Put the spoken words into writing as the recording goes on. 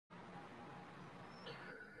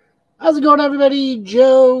How's it going, everybody?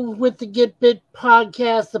 Joe with the Get Bit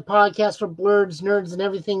podcast, the podcast for blurs, nerds, and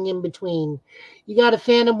everything in between. You got a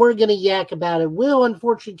fan, and we're going to yak about it. Will,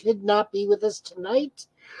 unfortunately, could not be with us tonight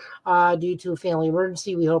due to a family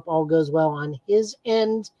emergency. We hope all goes well on his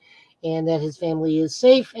end and that his family is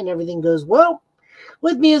safe and everything goes well.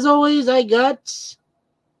 With me, as always, I got...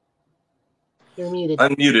 You're muted.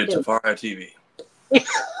 Unmuted to Far TV.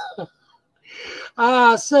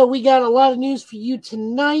 So we got a lot of news for you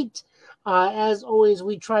tonight. As always,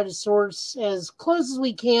 we try to source as close as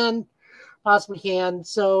we can, possibly can.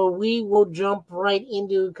 So we will jump right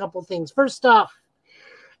into a couple things. First off,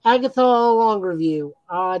 Agatha Long review.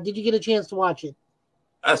 Did you get a chance to watch it?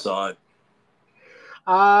 I saw it.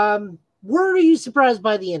 Were you surprised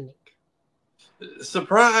by the ending?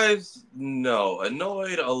 Surprised? No.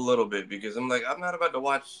 Annoyed a little bit because I'm like, I'm not about to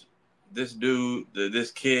watch this dude,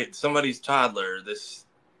 this kid, somebody's toddler, this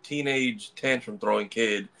teenage tantrum throwing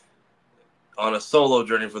kid on a solo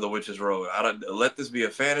journey for the Witch's Road. I don't let this be a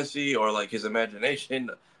fantasy or like his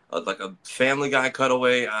imagination, like a Family Guy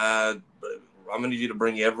cutaway. I'm gonna need you to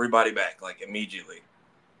bring everybody back like immediately.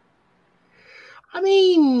 I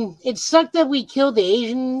mean, it sucked that we killed the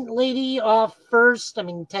Asian lady off first. I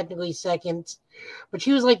mean, technically second, but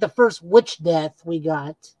she was like the first witch death we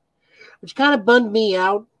got, which kind of bummed me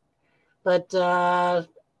out. But I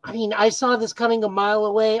mean, I saw this coming a mile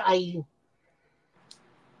away. I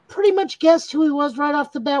pretty much guessed who he was right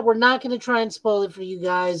off the bat. We're not going to try and spoil it for you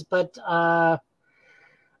guys, but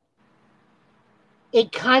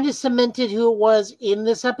it kind of cemented who it was in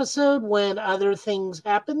this episode when other things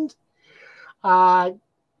happened.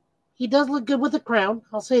 He does look good with a crown.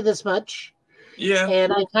 I'll say this much. Yeah.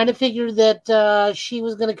 And I kind of figured that she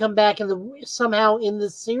was going to come back somehow in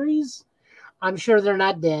this series. I'm sure they're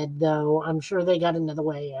not dead, though. I'm sure they got another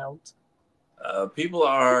way out. People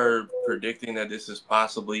are predicting that this is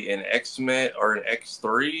possibly an X-Men or an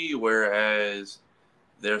X3, whereas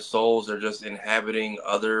their souls are just inhabiting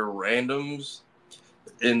other randoms,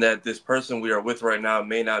 in that this person we are with right now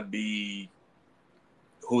may not be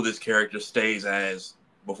who this character stays as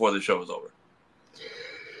before the show is over.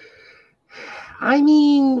 I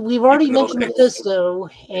mean, we've already mentioned Mephisto.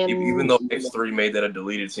 Even though X3 made that a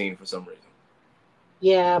deleted scene for some reason.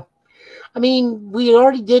 Yeah. I mean, we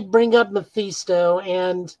already did bring up Mephisto,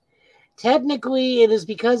 and technically it is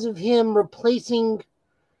because of him replacing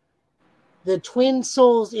the twin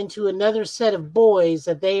souls into another set of boys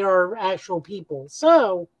that they are actual people.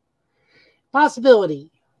 So, possibility.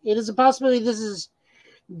 It is a possibility this is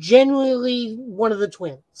genuinely one of the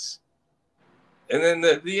twins. And then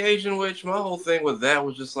the Asian witch, my whole thing with that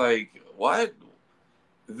was just like, what?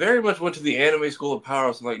 Very much went to the anime school of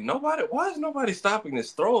power. So I'm like, why is nobody stopping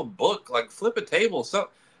this? Throw a book, like flip a table, something.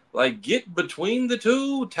 Like get between the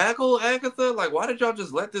two, tackle Agatha. Like, why did y'all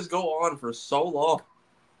just let this go on for so long?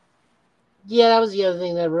 Yeah, that was the other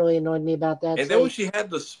thing that really annoyed me about that. And then when she had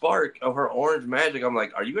the spark of her orange magic, I'm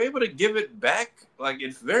like, are you able to give it back? Like,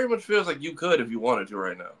 it very much feels like you could if you wanted to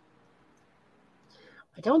right now.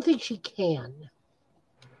 I don't think she can.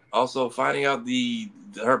 Also, finding out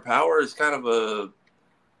her power is kind of a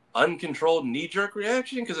uncontrolled knee-jerk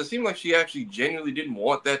reaction, because it seemed like she actually genuinely didn't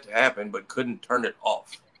want that to happen but couldn't turn it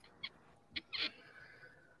off.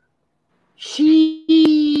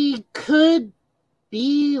 She could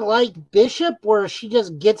be like Bishop, where she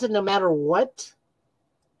just gets it no matter what.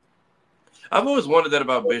 I've always wondered that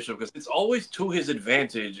about Bishop, because it's always to his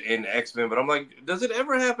advantage in X-Men, but I'm like, does it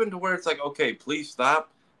ever happen to where it's like, okay, please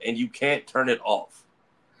stop, and you can't turn it off?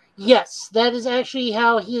 Yes, that is actually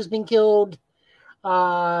how he has been killed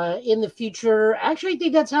in the future. Actually, I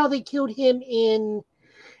think that's how they killed him in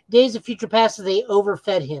Days of Future Past. They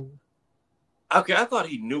overfed him. Okay, I thought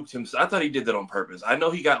he nuked himself. I thought he did that on purpose. I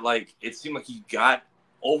know he got it seemed like he got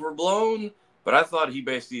overblown, but I thought he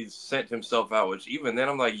basically sent himself out, which even then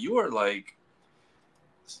I'm like, you are like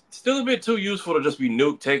still a bit too useful to just be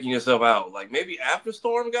nuked taking yourself out. Like maybe after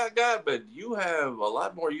Storm got, but you have a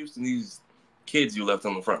lot more use than these kids you left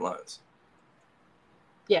on the front lines.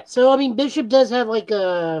 Yeah, so I mean, Bishop does have like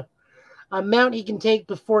a amount he can take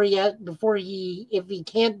before if he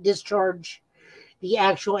can't discharge the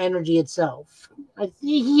actual energy itself. I think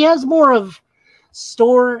he has more of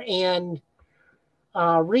store and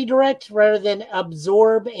redirect rather than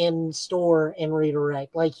absorb and store and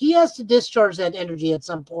redirect. Like he has to discharge that energy at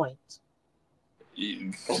some point.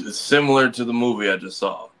 Similar to the movie I just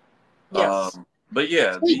saw. Yes. But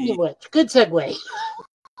yeah. Speaking of which, good segue.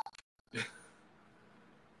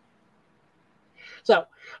 So,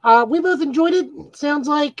 we both enjoyed it. Sounds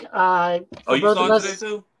like. You saw it today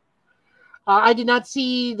too? I did not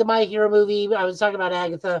see the My Hero movie. I was talking about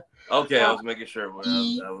Agatha. Okay, I Uh, was making sure.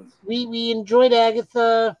 I was. we enjoyed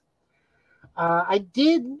Agatha.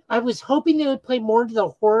 I was hoping they would play more into the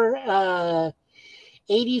horror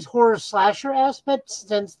 80s horror slasher aspect,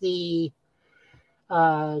 since the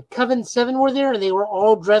Coven 7 were there and they were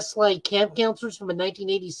all dressed like camp counselors from a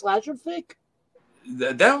 1980s slasher fic.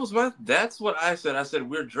 That was my. That's what I said. I said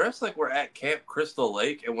we're dressed like we're at Camp Crystal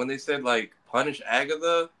Lake, and when they said like punish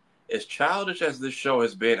Agatha, as childish as this show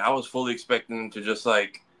has been, I was fully expecting them to just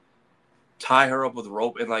like tie her up with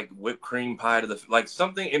rope and like whipped cream pie to the like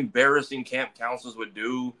something embarrassing camp counselors would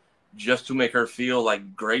do just to make her feel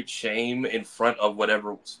like great shame in front of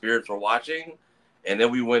whatever spirits were watching, and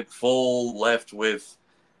then we went full left with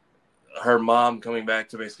her mom coming back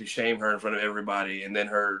to basically shame her in front of everybody, and then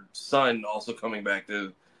her son also coming back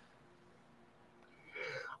to.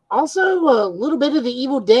 Also, a little bit of the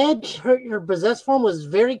Evil Dead. Her possessed form was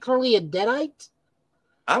very clearly a Deadite.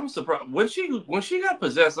 I'm surprised when she got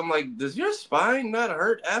possessed. I'm like, does your spine not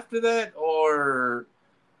hurt after that? Or,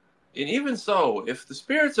 and even so, if the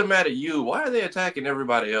spirits are mad at you, why are they attacking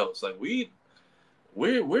everybody else? Like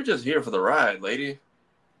we're just here for the ride, lady.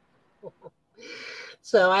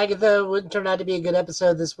 So Agatha would turn out to be a good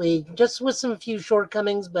episode this week, just with some few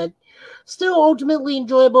shortcomings, but still ultimately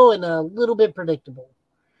enjoyable and a little bit predictable.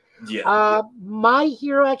 Yeah. My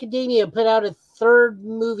Hero Academia put out a third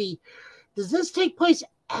movie. Does this take place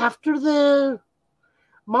after the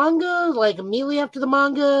manga? Like immediately after the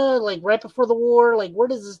manga? Like right before the war? Like where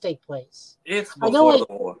does this take place? It's I know before like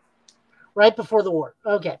the war. right before the war.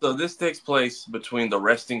 Okay. So this takes place between the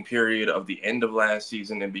resting period of the end of last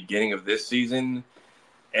season and beginning of this season.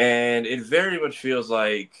 And it very much feels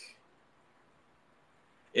like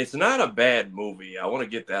it's not a bad movie. I want to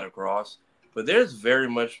get that across. But there's very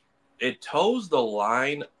much, it toes the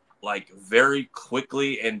line like very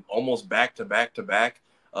quickly and almost back to back to back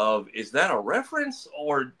of, is that a reference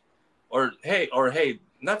or hey,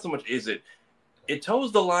 not so much is it. It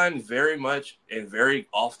toes the line very much and very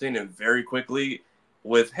often and very quickly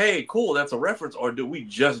with, hey, cool, that's a reference, or do we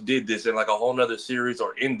just did this in like a whole nother series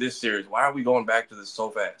or in this series? Why are we going back to this so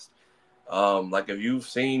fast? Like if you've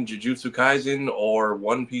seen Jujutsu Kaisen or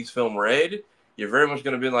One Piece film Red, you're very much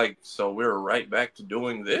going to be like, so we're right back to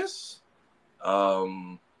doing this.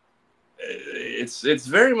 Um, it's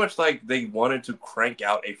very much like they wanted to crank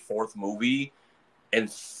out a fourth movie, and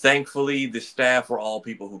thankfully the staff were all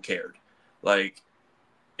people who cared. Like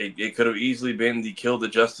it could have easily been the Kill the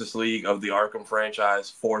Justice League of the Arkham franchise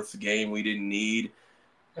fourth game we didn't need.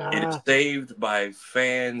 It is saved by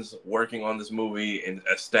fans working on this movie and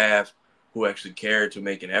a staff who actually cared to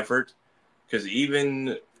make an effort. Because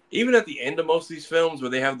even at the end of most of these films where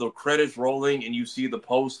they have the credits rolling and you see the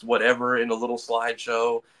post whatever in a little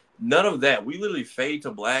slideshow, none of that. We literally fade to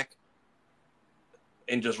black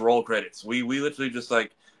and just roll credits. We literally just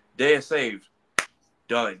like, day is saved,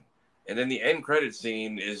 done. And then the end credit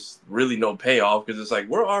scene is really no payoff because it's like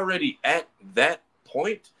we're already at that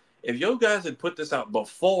point. If you guys had put this out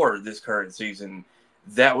before this current season,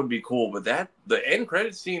 that would be cool. But the end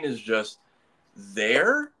credit scene is just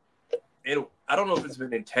there. And I don't know if it's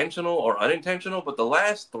been intentional or unintentional, but the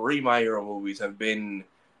last three My Hero movies have been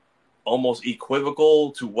almost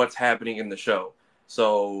equivocal to what's happening in the show.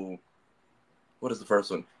 So, what is the first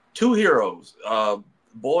one? Two heroes.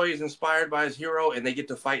 Boy is inspired by his hero, and they get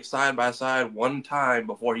to fight side by side one time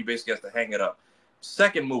before he basically has to hang it up.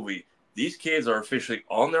 Second movie, these kids are officially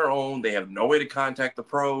on their own. They have no way to contact the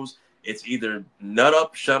pros. It's either nut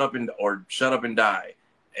up, or shut up and die.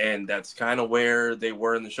 And that's kind of where they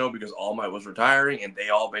were in the show because All Might was retiring, and they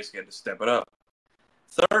all basically had to step it up.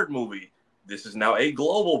 Third movie, this is now a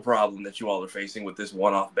global problem that you all are facing with this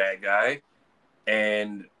one-off bad guy.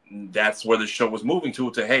 And that's where the show was moving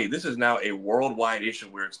to, hey, this is now a worldwide issue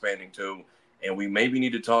we're expanding to, and we maybe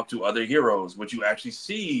need to talk to other heroes, which you actually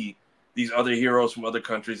see these other heroes from other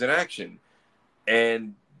countries in action.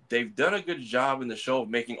 And they've done a good job in the show of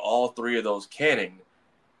making all three of those canon.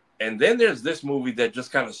 And then there's this movie that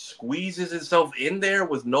just kind of squeezes itself in there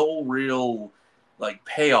with no real like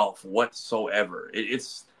payoff whatsoever.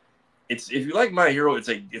 It's if you like My Hero, it's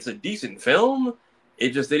a decent film. They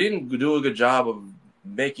didn't do a good job of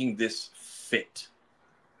making this fit.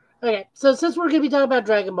 Okay, so since we're going to be talking about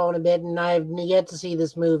Dragon Ball in a bit, and I've yet to see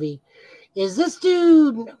this movie, is this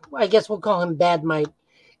dude, I guess we'll call him Bad Might,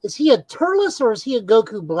 is he a Turles or is he a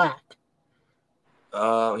Goku Black?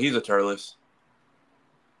 He's a Turles.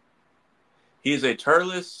 He's a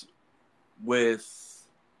Turles with...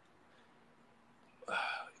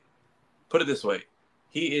 put it this way.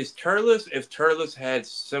 He is Turles if Turles had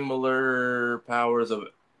similar powers of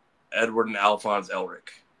Edward and Alphonse Elric.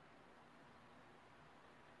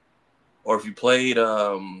 or if you played,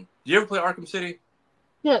 did you ever play Arkham City?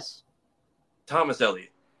 Yes. Thomas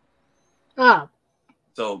Elliott. Ah.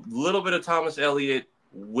 So a little bit of Thomas Elliott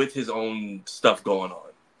with his own stuff going on.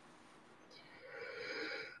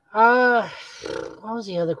 What was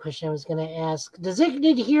the other question I was going to ask? Does it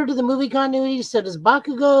adhere to the movie continuity? So does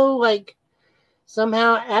Bakugo like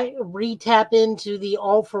somehow re-tap into the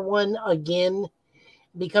All for One again,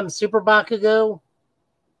 become Super Bakugo?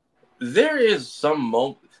 There is some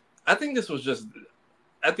moment. I think this was just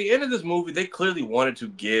at the end of this movie. They clearly wanted to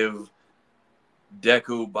give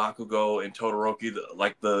Deku, Bakugo, and Todoroki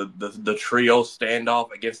the trio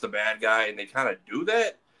standoff against the bad guy, and they kind of do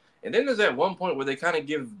that. And then there's that one point where they kind of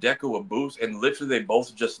give Deku a boost, and literally they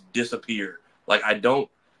both just disappear. Like I don't.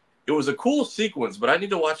 It was a cool sequence, but I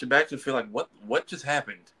need to watch it back to feel like what just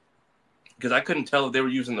happened, because I couldn't tell if they were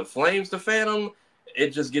using the flames to fan them. It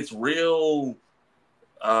just gets real,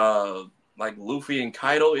 like Luffy and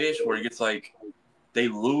Kaido ish, where it gets like they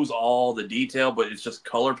lose all the detail, but it's just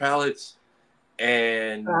color palettes.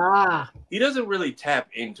 And he doesn't really tap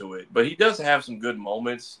into it, but he does have some good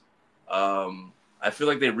moments. I feel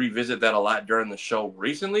like they revisit that a lot during the show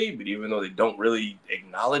recently, but even though they don't really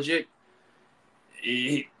acknowledge it,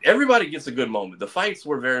 everybody gets a good moment. The fights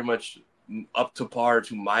were very much up to par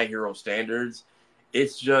to My Hero standards.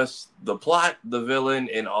 It's just the plot, the villain,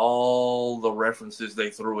 and all the references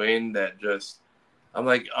they threw in that just, I'm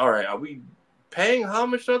like, all right, are we paying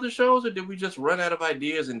homage to other shows, or did we just run out of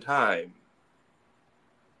ideas in time?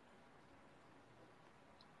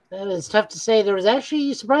 It's tough to say. There was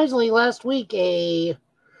actually, surprisingly, last week a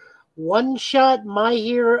one-shot My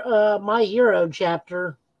Hero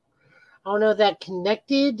chapter. I don't know if that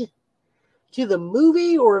connected to the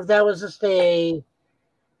movie or if that was just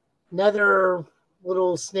another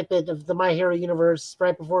little snippet of the My Hero universe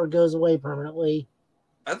right before it goes away permanently.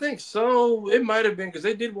 I think so. It might have been because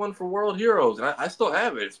they did one for World Heroes, and I still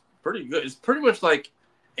have it. It's pretty good. It's pretty much like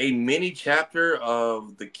a mini chapter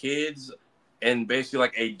of the kids and basically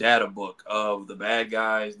like a data book of the bad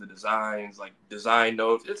guys, the designs, like design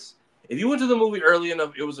notes. It's if you went to the movie early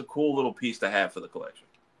enough, it was a cool little piece to have for the collection.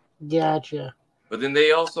 Gotcha. But then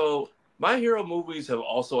they also My Hero movies have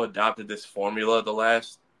also adopted this formula the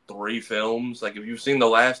last 3 films. Like if you've seen the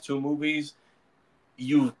last 2 movies,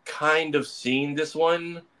 you've kind of seen this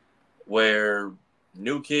one where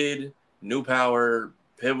new kid, new power,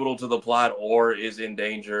 pivotal to the plot, or is in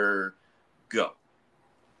danger, go.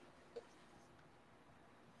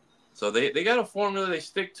 So they got a formula they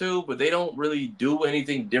stick to, but they don't really do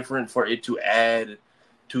anything different for it to add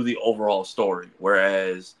to the overall story.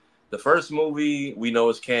 Whereas the first movie we know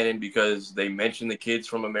is canon because they mention the kids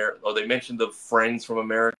from America, or they mention the friends from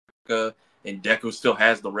America, and Deku still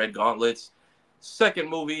has the red gauntlets. Second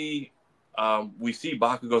movie, we see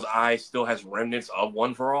Bakugo's eye still has remnants of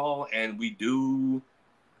One for All, and we do.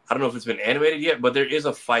 I don't know if it's been animated yet, but there is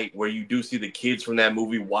a fight where you do see the kids from that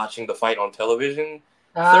movie watching the fight on television.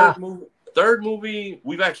 Third movie,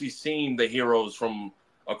 we've actually seen the heroes from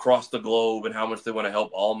across the globe and how much they want to help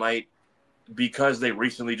All Might because they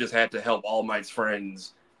recently just had to help All Might's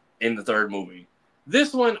friends in the third movie.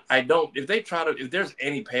 This one, I don't. If there's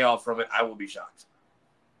any payoff from it, I will be shocked.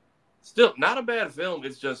 Still, not a bad film.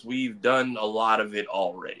 It's just we've done a lot of it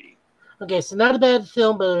already. Okay, so not a bad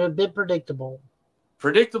film, but a bit predictable.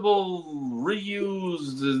 Predictable,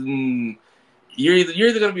 reused. You're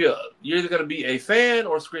either gonna be a fan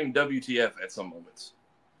or scream WTF at some moments.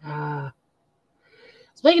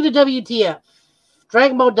 Speaking of WTF,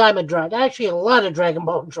 Dragon Ball Diamond dropped. Actually, a lot of Dragon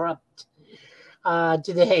Ball dropped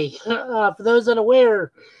today. For those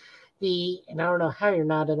unaware, and I don't know how you're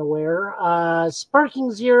not unaware, Sparking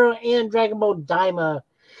Zero and Dragon Ball Daima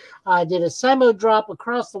did a simul drop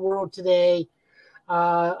across the world today.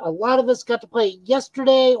 A lot of us got to play it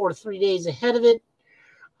yesterday or 3 days ahead of it.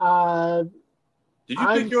 Did you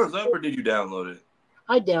pick yours up or did you download it?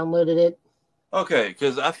 I downloaded it. Okay,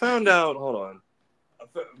 because I found out. Hold on.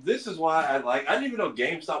 This is why I didn't even know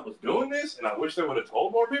GameStop was doing this, and I wish they would have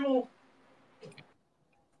told more people.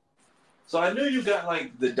 So I knew you got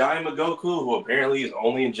like the Daima Goku, who apparently is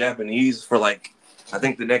only in Japanese for like I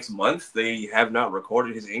think the next month. They have not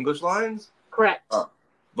recorded his English lines. Correct.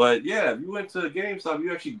 But yeah, if you went to GameStop,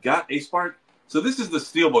 you actually got a Spark. So this is the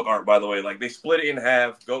Steelbook art, by the way. Like they split it in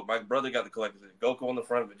half. My brother got the collector's edition. Goku on the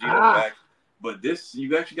front, Vegeta on the back. But this,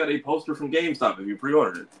 you actually got a poster from GameStop if you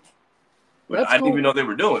pre-ordered it. Which I didn't even know they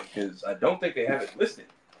were doing because I don't think they have it listed.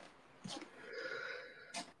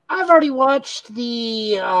 I've already watched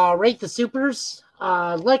the Rate the Supers.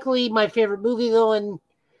 Luckily, my favorite movie villain,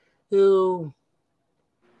 who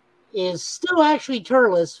is still actually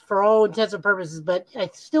Turles for all intents and purposes, but I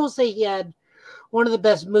still say he had one of the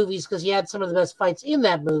best movies because he had some of the best fights in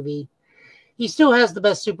that movie, he still has the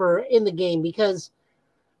best super in the game because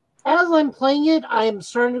as I'm playing it, I am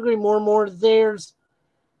starting to agree more and more. There's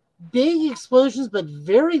big explosions, but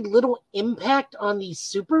very little impact on these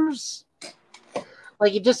supers.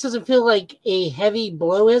 Like, it just doesn't feel like a heavy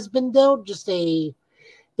blow has been dealt, just a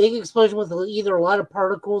big explosion with either a lot of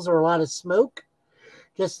particles or a lot of smoke.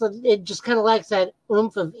 It just kind of lacks that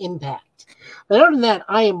oomph of impact. But other than that,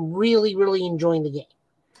 I am really, really enjoying the game.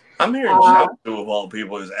 I'm hearing Chaozu of all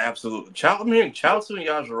people is absolutely. I'm hearing Chaozu and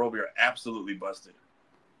Yajirobe are absolutely busted.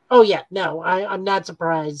 Oh yeah, no, I'm not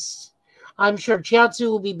surprised. I'm sure Chiatsu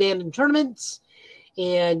will be banned in tournaments,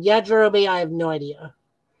 and Yajirobe, I have no idea.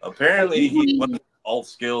 Apparently, one of his alt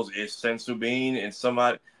skills is Sensu Bean, and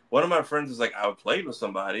one of my friends is like, I played with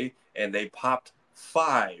somebody, and they popped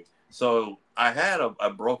 5. So I had a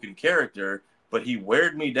broken character, but he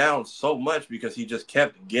weared me down so much because he just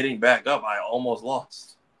kept getting back up. I almost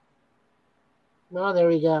lost. Oh, there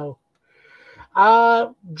we go.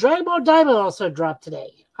 Dragon Ball Diamond also dropped today.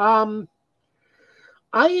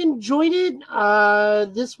 I enjoyed it.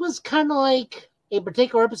 This was kind of like a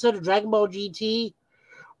particular episode of Dragon Ball GT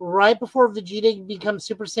right before Vegeta becomes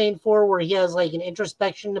Super Saiyan 4 where he has like an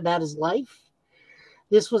introspection about his life.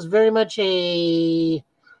 This was very much a...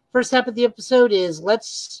 First half of the episode is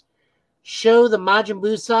let's show the Majin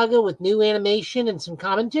Buu saga with new animation and some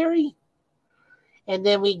commentary. And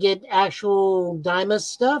then we get actual Daima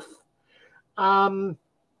stuff. I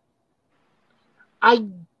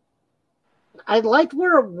liked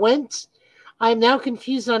where it went. I'm now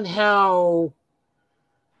confused on how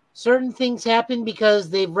certain things happen because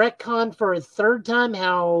they've retconned for a third time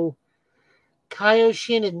how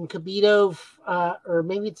Kaioshin and Kibito, or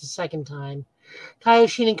maybe it's the second time,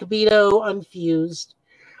 Kaioshin and Kibito unfused.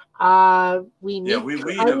 Potara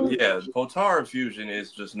fusion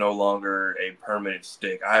is just no longer a permanent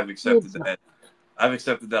stick. I've accepted that. I've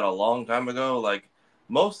accepted that a long time ago. Like,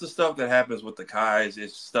 most of the stuff that happens with the Kais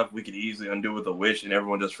is stuff we could easily undo with a wish, and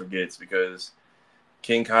everyone just forgets because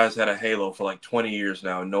King Kai's had a halo for like 20 years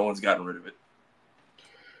now, and no one's gotten rid of it.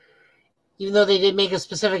 Even though they did make a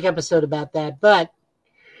specific episode about that. But,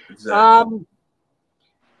 exactly.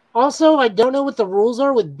 Also, I don't know what the rules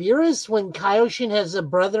are with Beerus when Kaioshin has a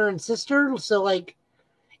brother and sister. So, like,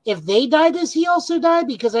 if they die, does he also die?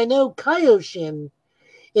 Because I know Kaioshin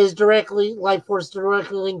is directly life force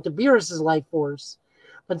linked to Beerus's life force.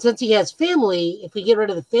 But since he has family, if we get rid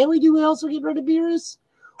of the family, do we also get rid of Beerus?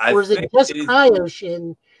 Or is it just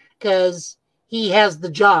Kaioshin because he has the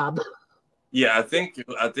job? Yeah, I think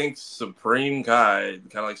Supreme Kai,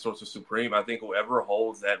 kind of like Sorcerer Supreme, I think whoever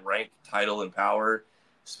holds that rank, title, and power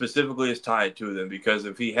specifically is tied to them. Because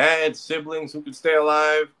if he had siblings who could stay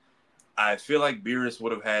alive, I feel like Beerus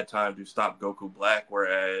would have had time to stop Goku Black,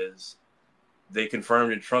 whereas they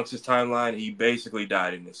confirmed in Trunks' timeline, he basically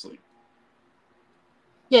died in his sleep.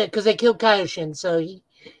 Yeah, because they killed Kaioshin, so he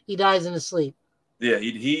dies in his sleep. Yeah,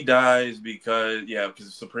 he dies because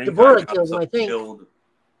Supreme Kai got himself killed.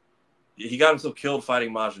 He got himself killed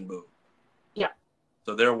fighting Majin Buu. Yeah.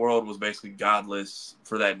 So their world was basically godless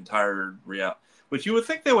for that entire reality. Which you would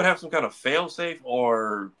think they would have some kind of failsafe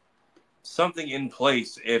or something in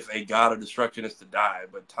place if a god of destruction is to die.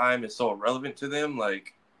 But time is so irrelevant to them,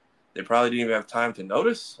 like they probably didn't even have time to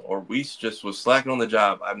notice, or Whis just was slacking on the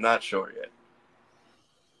job. I'm not sure yet.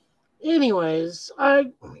 Anyways,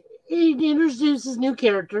 it introduces new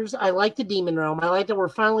characters. I like the Demon Realm. I like that we're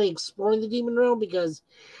finally exploring the Demon Realm because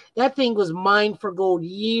that thing was mined for gold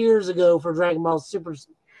years ago for Dragon Ball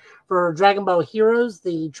Heroes,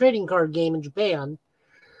 the trading card game in Japan.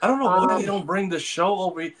 I don't know why they don't bring the show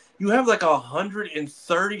over. You have like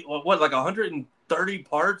 130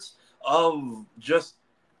 parts of just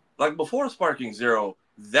like before Sparking Zero.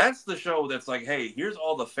 That's the show that's like, hey, here's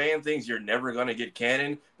all the fan things you're never gonna get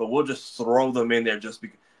canon, but we'll just throw them in there just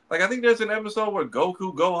because. Like, I think there's an episode where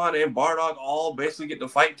Goku, Gohan, and Bardock all basically get to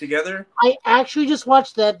fight together. I actually just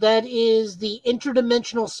watched that. That is the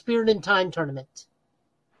Interdimensional Spirit in Time tournament.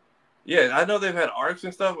 Yeah, I know they've had arcs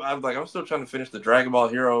and stuff. I'm still trying to finish the Dragon Ball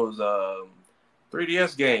Heroes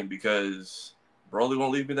 3DS game because Broly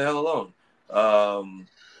won't leave me the hell alone.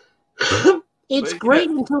 It's great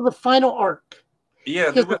until the final arc.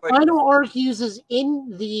 Yeah, because the final arc uses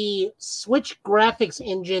in the Switch graphics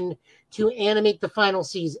engine to animate the final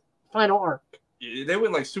arc. They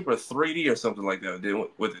went like super 3D or something like that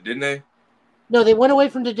didn't they? No, they went away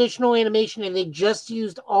from traditional animation and they just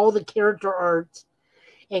used all the character art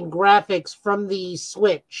and graphics from the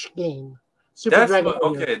Switch game. That's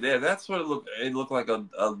what it looked. It looked like a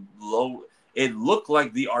low. It looked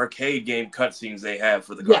like the arcade game cutscenes they have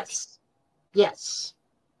for the cards. Yes.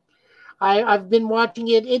 I've been watching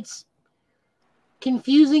it. It's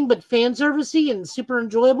confusing but fan servicey and super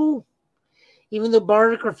enjoyable. Even though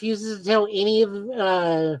Bardock refuses to tell any of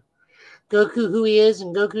Goku who he is,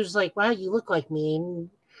 and Goku's like, "Wow, you look like me," and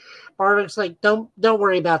Bardock's like, "Don't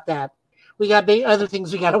worry about that. We got other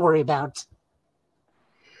things we got to worry about."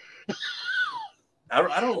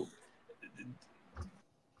 I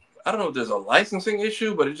don't know if there's a licensing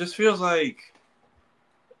issue, but it just feels like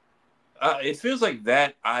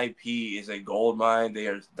that IP is a gold mine. They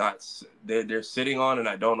are not they're sitting on, and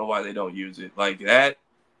I don't know why they don't use it like that.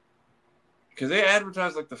 Because they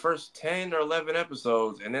advertised like the first 10 or 11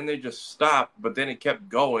 episodes, and then they just stopped. But then it kept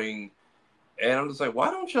going, and I'm just like,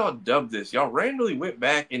 why don't y'all dub this? Y'all randomly went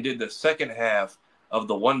back and did the second half of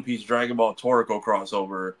the One Piece Dragon Ball Toriko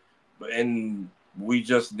crossover, and we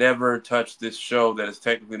just never touched this show that is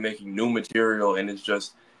technically making new material, and it's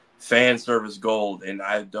just fan service gold. And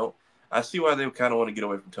I see why they kind of want to get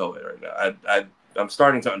away from Toei right now. I'm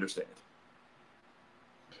starting to understand.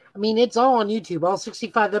 I mean, it's all on YouTube, all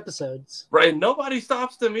 65 episodes. Right, nobody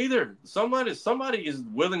stops them either. Somebody is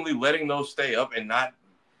willingly letting those stay up and not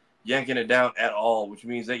yanking it down at all, which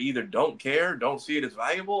means they either don't care, don't see it as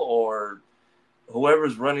valuable, or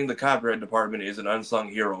whoever's running the copyright department is an unsung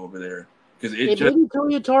hero over there. Because it just maybe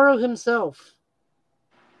Toyotaro himself.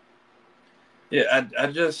 Yeah, I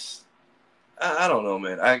don't know,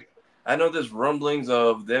 man. I know there's rumblings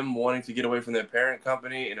of them wanting to get away from their parent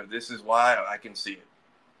company, and if this is why, I can see it.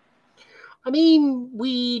 I mean,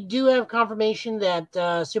 we do have confirmation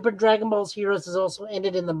that Super Dragon Ball's Heroes has also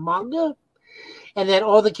ended in the manga, and that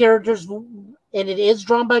all the characters, and it is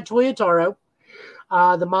drawn by Toyotaro,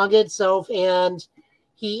 the manga itself, and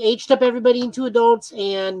he aged up everybody into adults,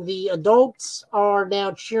 and the adults are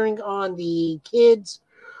now cheering on the kids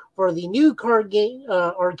for the new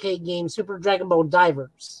arcade game, Super Dragon Ball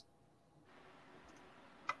Divers.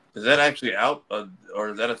 Is that actually out, or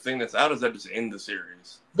is that a thing that's out, or is that just in the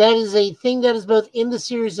series? That is a thing that is both in the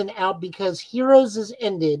series and out because Heroes is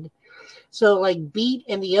ended. So, like, Beat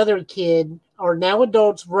and the other kid are now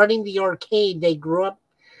adults running the arcade they grew up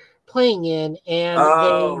playing in. And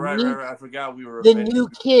right. I forgot we were the new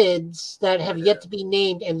kids that have yet to be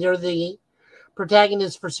named, and they're the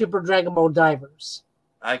protagonists for Super Dragon Ball Divers.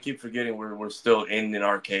 I keep forgetting we're still in an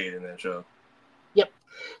arcade in that show. Yep.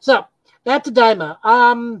 So, back to Daima.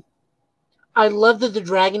 I love that the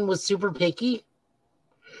dragon was super picky.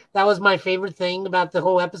 That was my favorite thing about the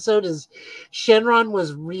whole episode is Shenron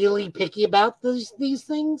was really picky about these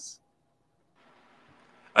things.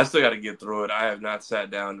 I still got to get through it. I have not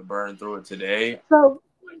sat down to burn through it today. So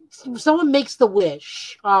someone makes the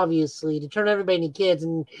wish, obviously, to turn everybody into kids,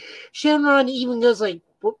 and Shenron even goes like,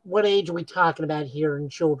 "What age are we talking about here in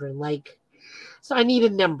children?" Like, so I need a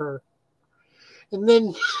number, and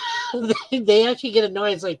then they actually get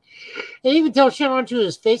annoyed. It's like they even tell Shenron to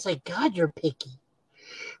his face, like, "God, you're picky."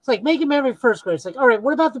 It's like, make him every first grade. It's like, all right,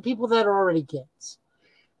 what about the people that are already kids?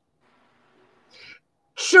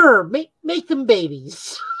 Sure, make them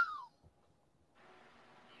babies.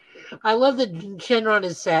 I love that Shenron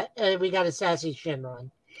is set. We got a sassy Shenron.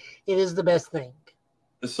 It is the best thing.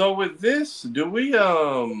 So with this, do we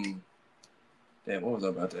Damn, what was I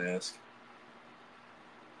about to ask?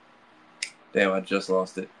 Damn, I just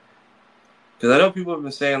lost it. Because I know people have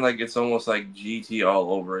been saying like it's almost like GT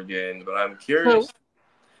all over again, but I'm curious. So,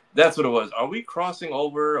 that's what it was. Are we crossing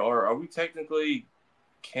over, or are we technically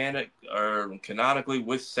canonically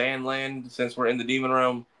with Sandland since we're in the Demon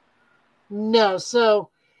Realm? No. So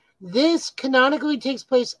this canonically takes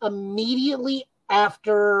place immediately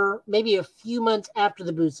after, maybe a few months after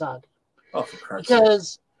the Buu Saga. Oh, for Christ's sake.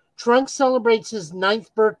 Because Trunks celebrates his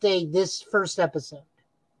 9th birthday this first episode.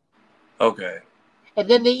 Okay. And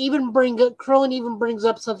then they even Krillin even brings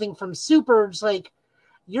up something from Super. It's like,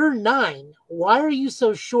 you're 9. Why are you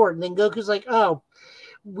so short? And then Goku's like, oh,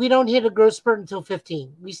 we don't hit a growth spurt until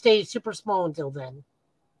 15. We stay super small until then.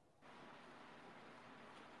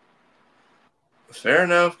 Fair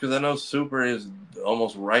enough, because I know Super is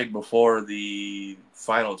almost right before the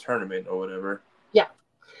final tournament or whatever. Yeah.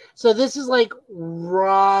 So this is like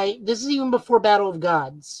this is even before Battle of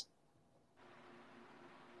Gods.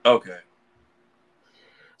 Okay.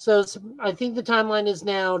 So I think the timeline is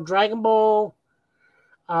now Dragon Ball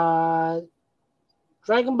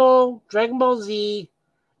Z,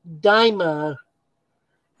 Daima,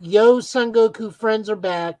 Yo, Son Goku, friends are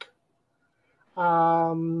back.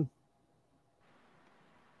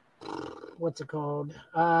 What's it called?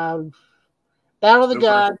 Battle of the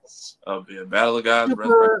Gods. Oh yeah, Battle of the Gods,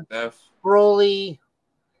 Super, Broly,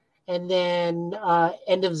 and then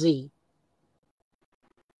End of Z.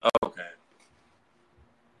 Okay.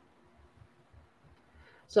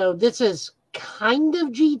 So this is kind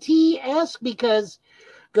of GT-esque because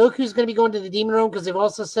Goku's going to be going to the Demon Realm because they've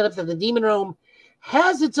also set up that the Demon Realm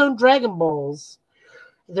has its own Dragon Balls.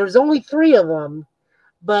 There's only 3 of them,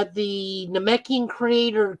 but the Namekian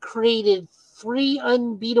creator created 3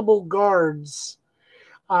 unbeatable guards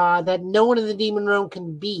that no one in the Demon Realm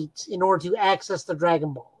can beat in order to access the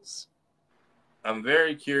Dragon Balls. I'm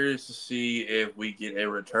very curious to see if we get a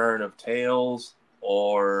return of Tails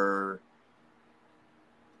or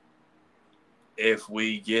if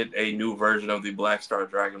we get a new version of the Black Star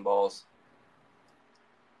Dragon Balls.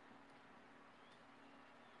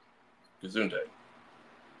 Gesundheit.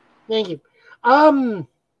 Thank you.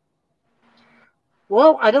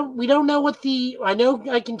 Well, we don't know what I know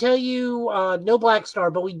I can tell you no Black Star,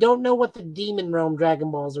 but we don't know what the Demon Realm Dragon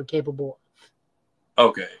Balls are capable of.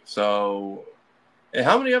 Okay, so and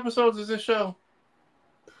how many episodes is this show?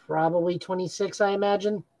 Probably 26, I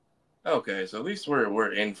imagine. Okay, so at least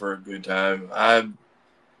we're in for a good time. I've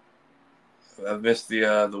missed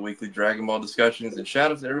the weekly Dragon Ball discussions, and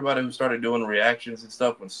shout out to everybody who started doing reactions and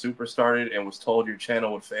stuff when Super started and was told your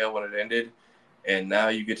channel would fail when it ended, and now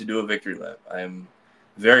you get to do a victory lap. I am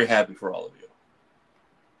very happy for all of you.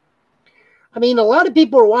 I mean, a lot of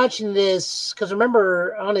people are watching this because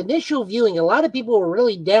remember, on initial viewing, a lot of people were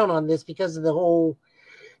really down on this because of the whole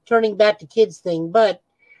turning back to kids thing, but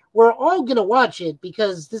we're all going to watch it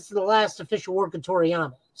because this is the last official work of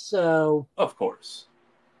Toriyama. So, of course.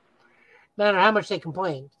 No matter how much they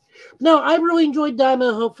complained. No, I really enjoyed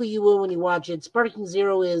Daima. Hopefully you will when you watch it. Sparking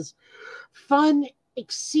Zero is fun,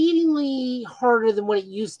 exceedingly harder than what it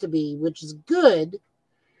used to be, which is good.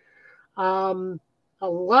 A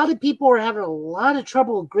lot of people are having a lot of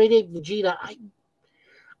trouble with Grade 8 Vegeta.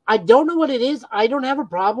 I don't know what it is. I don't have a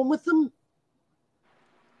problem with them.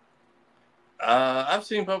 I've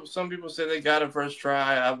seen some people say they got it first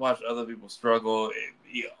try. I've watched other people struggle.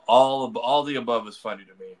 All the above is funny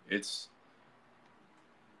to me. It's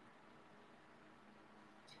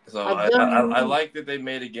so I like that they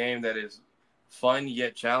made a game that is fun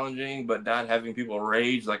yet challenging, but not having people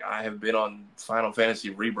rage like I have been on Final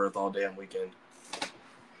Fantasy Rebirth all damn weekend.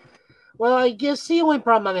 Well, I guess the only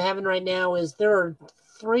problem I'm having right now is there are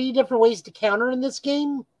 3 different ways to counter in this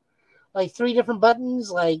game. Like 3 different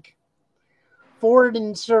buttons, like forward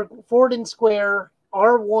and square,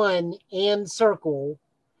 R1 and circle,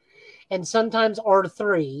 and sometimes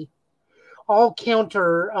R3. All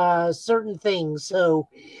counter certain things. So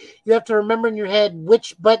you have to remember in your head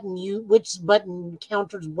which button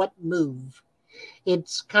counters what move.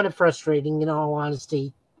 It's kind of frustrating in all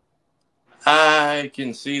honesty. I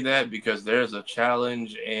can see that because there's a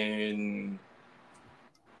challenge in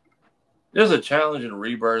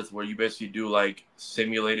Rebirth where you basically do like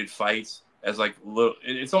simulated fights as like little.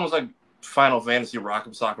 It's almost like Final Fantasy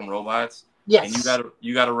Rock'em Sock'em Robots. Yes, and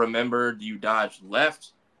you gotta remember: do you dodge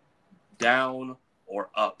left, down, or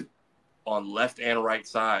up on left and right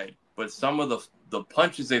side? But some of the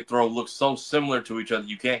punches they throw look so similar to each other,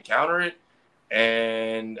 you can't counter it.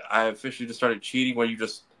 And I officially just started cheating where you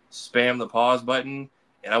just spam the pause button,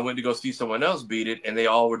 and I went to go see someone else beat it, and they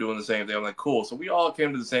all were doing the same thing. I'm like, cool. So we all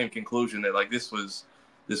came to the same conclusion that like this was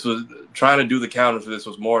trying to do the counters for this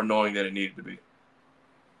was more annoying than it needed to be.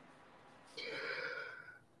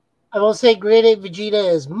 I will say Grade 8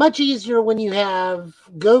 Vegeta is much easier when you have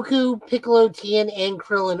Goku, Piccolo, Tien, and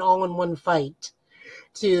Krillin all in one fight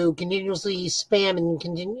to continuously spam and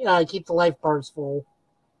keep the life bars full.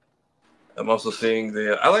 I'm also seeing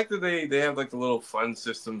I like that they have like the little fun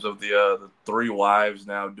systems of the 3 wives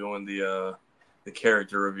now doing the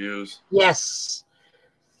character reviews. Yes.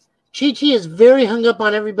 Chi-Chi is very hung up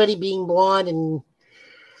on everybody being blonde, and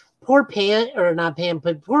poor but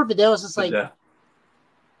poor Fidelis is like,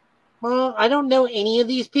 well, I don't know any of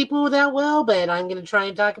these people that well, but I'm going to try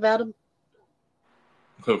and talk about them.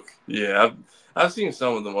 Okay. Yeah, I've seen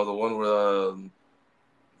some of them. Or the one where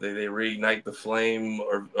they reignite the flame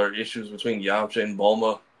or issues between Yamcha and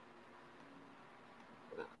Bulma.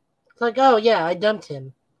 It's like, oh, yeah, I dumped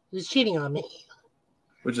him. He was cheating on me.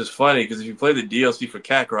 Which is funny, because if you play the DLC for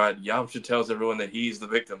Kakarot, Yamcha tells everyone that he's the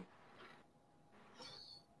victim.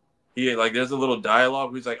 There's a little dialogue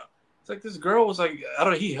where he's like, it's like this girl was like, I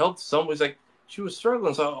don't know, he helped someone. He's like, she was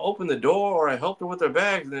struggling, so I opened the door or I helped her with her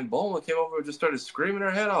bags, and then Bulma came over and just started screaming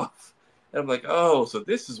her head off. And I'm like, oh, so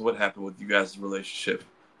this is what happened with you guys' relationship.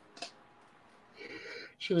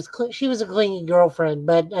 She was a clingy girlfriend,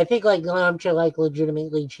 but I think like Yamcha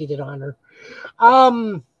legitimately cheated on her.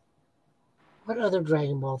 What other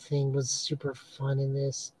Dragon Ball thing was super fun in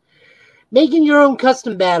this? Making your own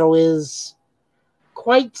custom battle is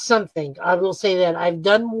quite something. I will say that I've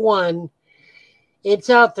done one. It's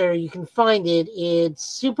out there. You can find it. It's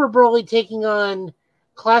Super Broly taking on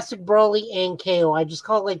Classic Broly and KO. I just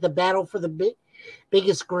call it like the battle for the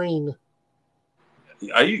biggest green.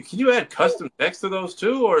 Can you add custom text to those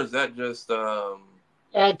too, or is that just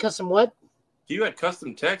Add custom what? Can you add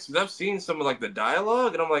custom text? Because I've seen some of like the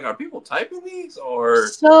dialogue, and I'm like, are people typing these or?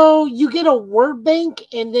 So you get a word bank,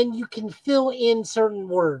 and then you can fill in certain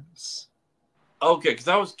words. Okay, because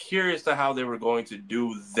I was curious to how they were going to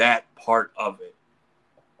do that part of it.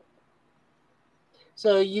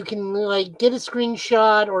 So you can like get a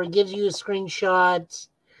screenshot, or it gives you a screenshot.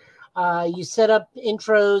 You set up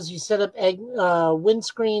intros, you set up win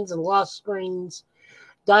screens and loss screens,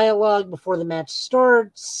 dialogue before the match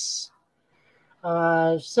starts.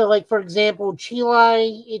 So, like for example,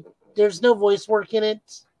 Chilai, there's no voice work in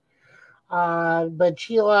it, but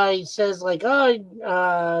Chilai says like,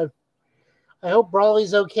 "Oh, I hope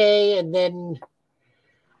Brawley's okay," and then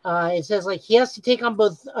it says like he has to take on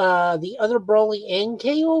both the other Brawley and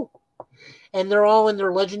KO, and they're all in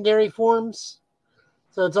their legendary forms.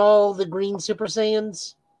 So it's all the green Super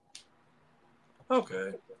Saiyans.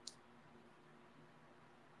 Okay.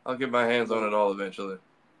 I'll get my hands on it all eventually.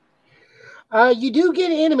 You do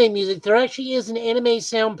get anime music. There actually is an anime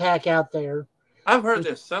sound pack out there. I've heard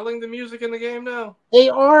they're selling the music in the game now.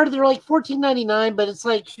 They're like $14.99, but it's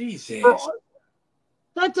like Jesus.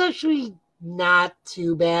 That's actually not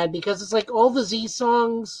too bad because it's like all the Z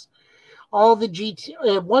songs, all the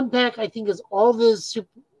GT. One pack I think is all the Super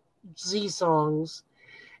Z songs,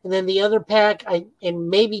 and then the other pack and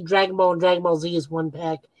maybe Dragon Ball and Dragon Ball Z is one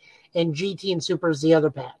pack, and GT and Super is the other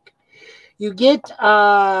pack. You get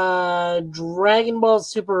Dragon Ball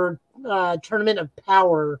Super Tournament of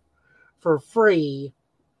Power for free.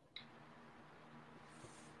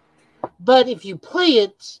 But if you play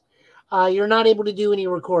it, you're not able to do any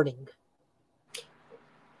recording.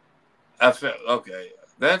 Okay.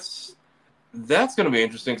 That's going to be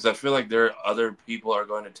interesting because I feel like other people are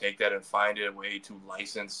going to take that and find a way to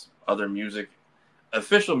license other music,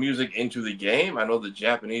 official music into the game. I know the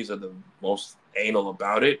Japanese are the most anal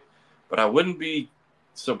about it, but I wouldn't be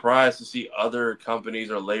surprised to see other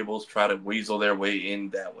companies or labels try to weasel their way in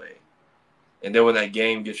that way. And then when that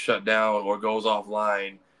game gets shut down or goes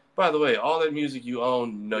offline, by the way, all that music you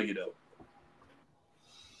own, no, you don't.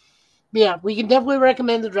 Yeah, we can definitely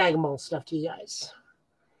recommend the Dragon Ball stuff to you guys.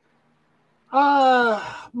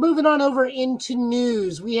 Moving on over into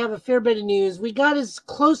news. We have a fair bit of news. We got as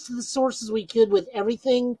close to the source as we could with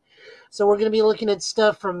everything. So we're going to be looking at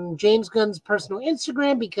stuff from James Gunn's personal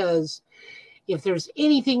Instagram because if there's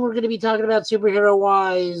anything we're going to be talking about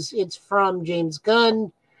superhero-wise, it's from James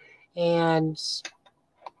Gunn. And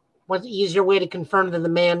what easier way to confirm than the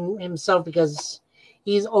man himself because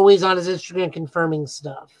he's always on his Instagram confirming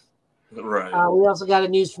stuff. Right. We also got a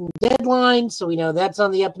news from Deadline, so we know that's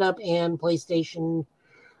on the up and up and PlayStation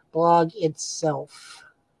blog itself.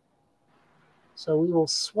 So we will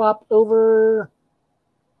swap over.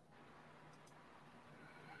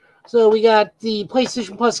 So we got the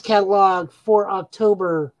PlayStation Plus catalog for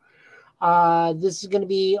October. This is going to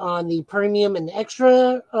be on the premium and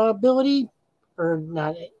extra ability, or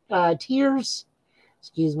not tiers.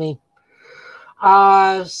 Excuse me.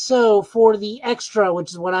 So for the extra,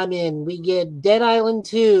 which is what I'm in, we get Dead Island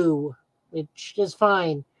 2, which is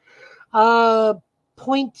fine. 2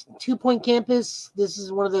 Point Campus. This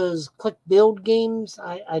is one of those click build games.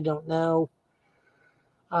 I don't know.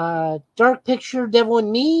 Dark Picture, Devil and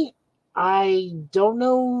Me. I don't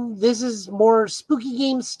know. This is more spooky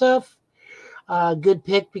game stuff. Good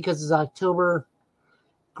pick because it's October.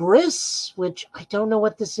 Gris, which I don't know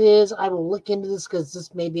what this is. I will look into this because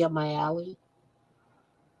this may be up my alley.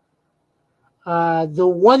 The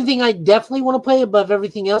one thing I definitely want to play above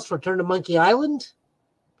everything else, Return to Monkey Island.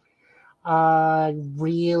 I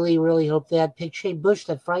really, really hope that pig-shaped bush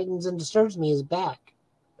that frightens and disturbs me is back.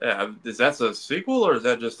 Yeah, is that a sequel or is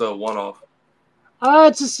that just a one-off?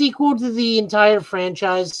 It's a sequel to the entire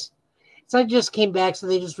franchise. It's like just came back, so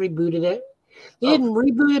they just rebooted it. They didn't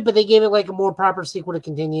reboot it, but they gave it like a more proper sequel to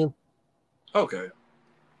continue. Okay.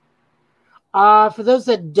 For those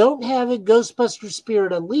that don't have it, Ghostbusters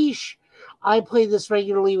Spirit Unleash. I play this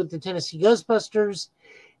regularly with the Tennessee Ghostbusters.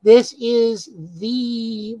 This is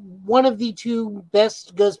one of the 2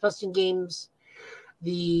 best Ghostbusting games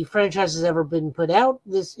the franchise has ever been put out.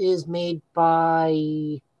 This is made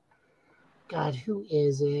by... God, who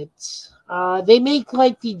is it? They make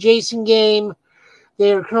like the Jason game.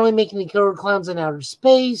 They're currently making the Killer Clowns in Outer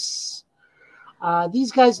Space.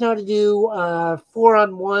 These guys know how to do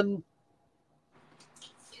 4-on-1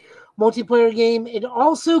 multiplayer game. It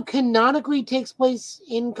also canonically takes place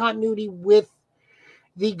in continuity with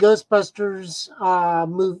the Ghostbusters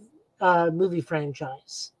movie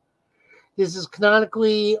franchise. This is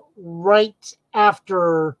canonically right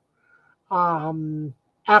after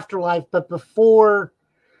Afterlife, but before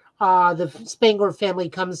the Spangler family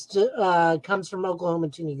comes from Oklahoma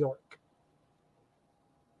to New York.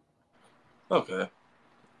 Okay.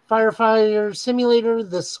 Firefighter Simulator,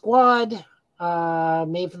 The Squad,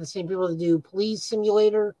 made from the same people that do Police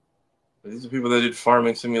Simulator. These are people that did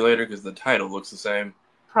Farming Simulator because the title looks the same.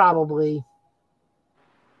 Probably.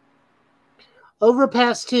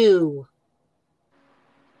 Overpass 2.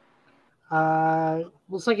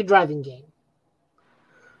 Looks like a driving game.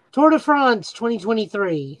 Tour de France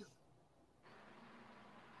 2023.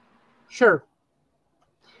 Sure.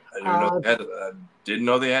 I didn't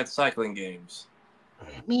know they had cycling games.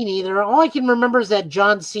 Me neither. All I can remember is that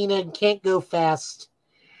John Cena can't go fast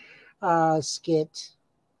skit.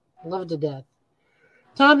 Love it to death.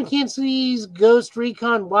 Tom Clancy's Ghost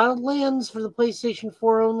Recon Wildlands for the PlayStation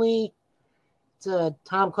 4 only. It's a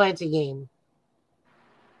Tom Clancy game.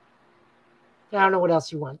 I don't know what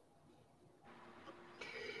else you want.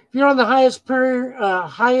 If you're on the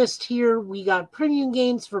highest tier, we got premium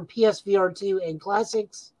games for PSVR 2 and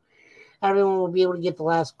classics. Everyone will be able to get The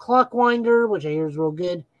Last Clockwinder, which I hear is real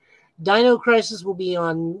good. Dino Crisis will be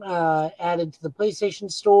on added to the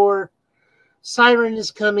PlayStation Store. Siren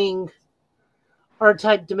is coming.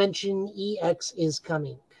 R-Type Dimension EX is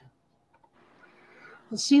coming.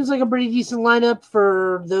 It seems like a pretty decent lineup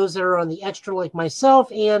for those that are on the extra like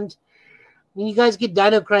myself. And when you guys get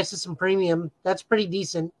Dino Crisis and Premium, that's pretty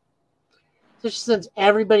decent. Especially since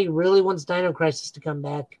everybody really wants Dino Crisis to come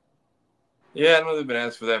back. Yeah, I know they've been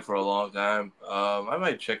asking for that for a long time. I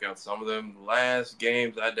might check out some of them. The last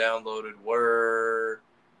games I downloaded were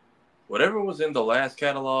whatever was in the last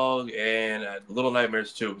catalog and Little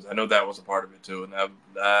Nightmares 2, because I know that was a part of it too, and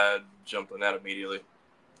I jumped on that immediately.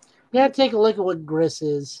 We have to take a look at what Gris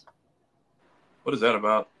is. What is that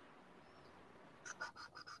about?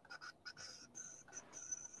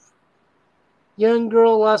 Young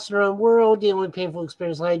girl lost in her own world, dealing with painful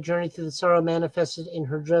experience, light journey through the sorrow manifested in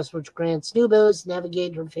her dress, which grants new abilities to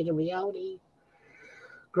navigate her fate in reality.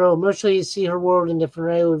 Grow emotionally, see her world in different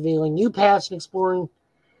ways, revealing new paths and exploring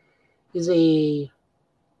is a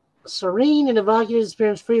serene and evocative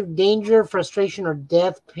experience free of danger, frustration, or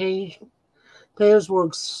death. Players will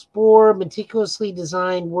explore meticulously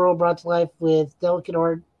designed world brought to life with delicate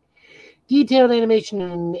art, detailed animation,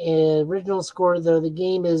 and original score, though the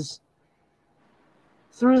game is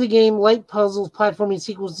through the game, light puzzles, platforming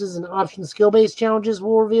sequences, and option skill-based challenges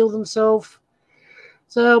will reveal themselves.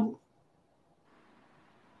 So,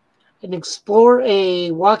 and explore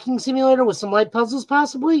a walking simulator with some light puzzles,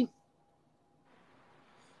 possibly?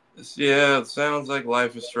 Yeah, it sounds like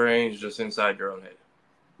Life is Strange, just inside your own head.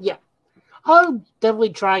 Yeah. I'll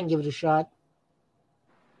definitely try and give it a shot.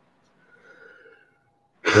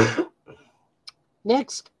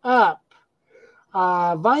 Next up,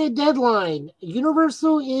 via Deadline,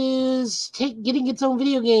 Universal is getting its own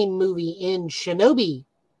video game movie in Shinobi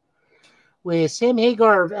with Sam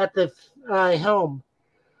Hagar at the helm.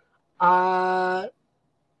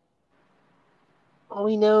 All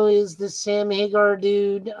we know is this Sam Hagar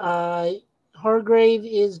dude. Hargrave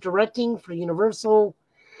is directing for Universal.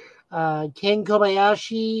 Ken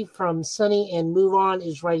Kobayashi from Sunny and Move On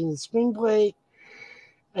is writing the screenplay,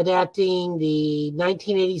 adapting the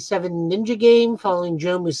 1987 Ninja game following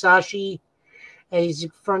Joe Musashi as he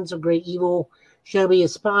confronts a great evil. Shinobi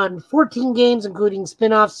has spawned 14 games, including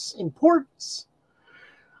spin-offs and ports.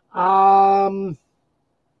 I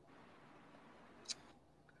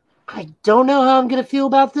don't know how I'm going to feel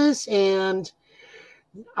about this, and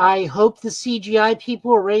I hope the CGI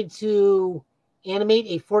people are ready to animate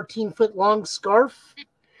a 14-foot long scarf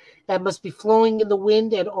that must be flowing in the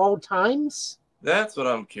wind at all times. That's what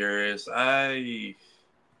I'm curious. I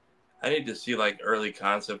need to see like early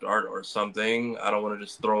concept art or something. I don't want to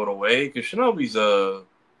just throw it away because Shinobi's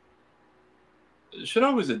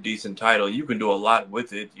a decent title. You can do a lot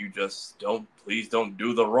with it. You just please don't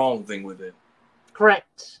do the wrong thing with it.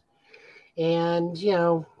 Correct. And,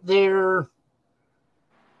 they're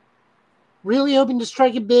really hoping to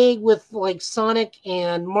strike it big with like Sonic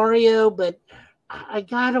and Mario, but I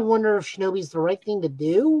gotta wonder if Shinobi's the right thing to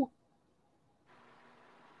do.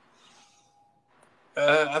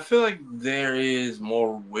 I feel like there is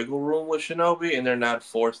more wiggle room with Shinobi, and they're not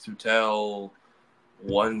forced to tell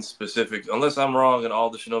one specific. Unless I'm wrong, and all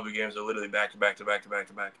the Shinobi games are literally back to back to back to back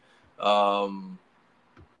to back.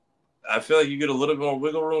 I feel like you get a little bit more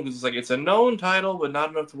wiggle room because it's a known title, but not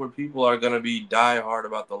enough to where people are going to be die hard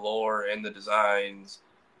about the lore and the designs,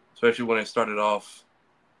 especially when it started off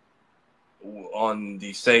on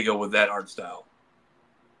the Sega with that art style.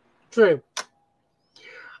 True.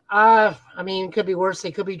 It could be worse.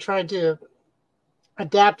 They could be trying to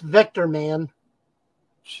adapt Vector Man.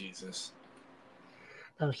 Jesus.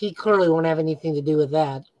 He clearly won't have anything to do with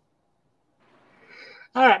that.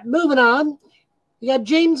 All right, moving on. We got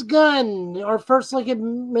James Gunn, our first look at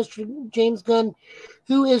Mr. James Gunn,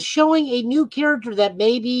 who is showing a new character that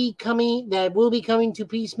will be coming to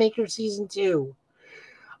Peacemaker Season 2.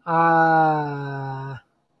 A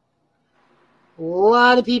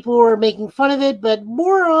lot of people are making fun of it, but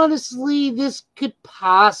more honestly, this could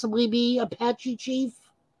possibly be Apache Chief.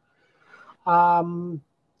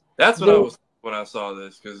 That's what I was when I saw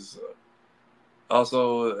this, because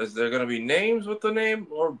also, is there going to be names with the name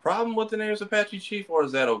or problem with the name Apache Chief, or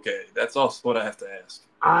is that okay? That's also what I have to ask.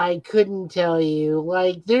 I couldn't tell you.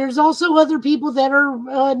 Like, there's also other people that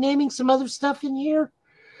are naming some other stuff in here.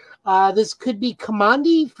 This could be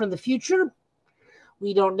Commandi from the future.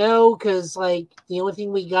 We don't know, because, like, the only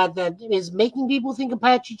thing we got that is making people think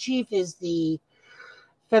Apache Chief is the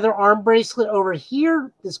feather arm bracelet over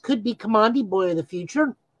here. This could be Commandi, Boy of the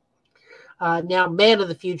Future. Now, Man of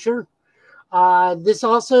the Future. This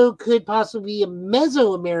also could possibly be a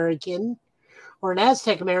Mesoamerican or an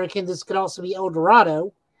Aztec American. This could also be El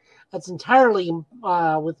Dorado. That's entirely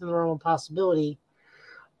within the realm of possibility.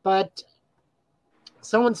 But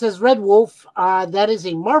someone says Red Wolf. That is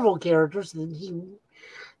a Marvel character, so he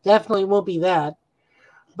definitely won't be that.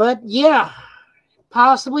 But yeah,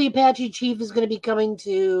 possibly Apache Chief is going to be coming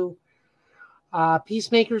to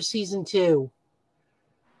Peacemaker Season 2.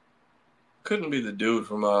 Couldn't be the dude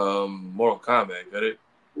from Mortal Kombat, could it?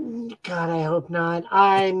 God, I hope not.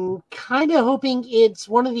 I'm kind of hoping it's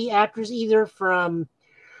one of the actors either from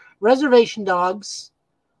Reservation Dogs,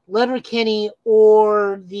 Letterkenny,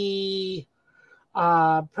 or the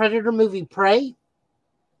Predator movie Prey.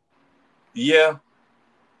 Yeah.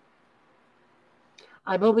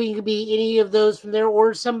 I'm hoping it could be any of those from there,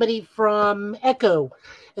 or somebody from Echo,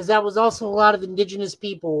 as that was also a lot of indigenous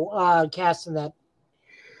people cast in that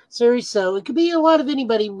series. So it could be a lot of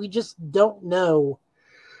anybody. We just don't know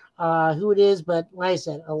who it is. But like I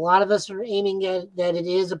said, a lot of us are aiming at that it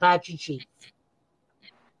is Apache Chief.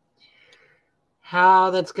 How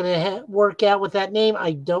that's going to work out with that name,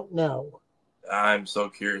 I don't know. I'm so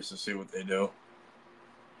curious to see what they do.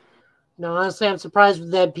 No, honestly, I'm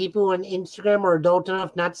surprised that people on Instagram are adult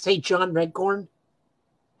enough not to say John Redcorn.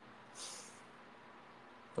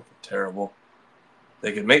 Terrible.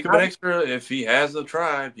 They could make him an extra if he has a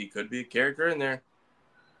tribe. He could be a character in there.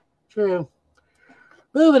 True.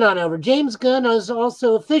 Moving on over. James Gunn has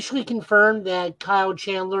also officially confirmed that Kyle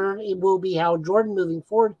Chandler will be Hal Jordan moving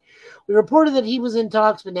forward. We reported that he was in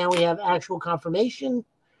talks, but now we have actual confirmation.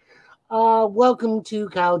 Welcome to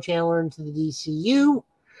Kyle Chandler into the DCU.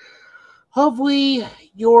 Hopefully,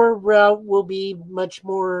 your route will be much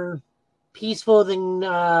more peaceful than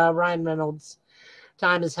Ryan Reynolds'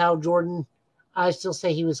 time as Hal Jordan. I still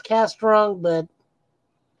say he was cast wrong, but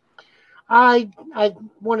I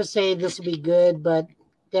want to say this will be good, but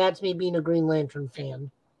that's me being a Green Lantern fan.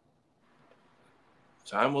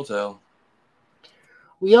 Time will tell.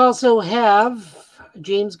 We also have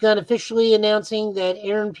James Gunn officially announcing that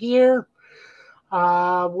Aaron Pierre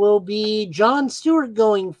will be John Stewart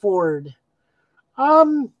going forward.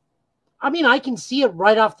 I can see it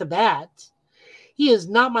right off the bat. He is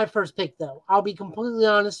not my first pick, though. I'll be completely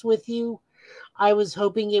honest with you. I was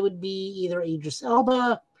hoping it would be either Idris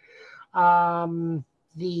Elba,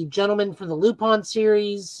 the gentleman from the Lupin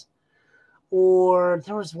series, or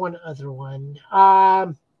there was one other one.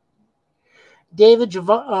 David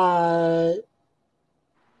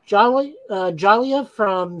Jalia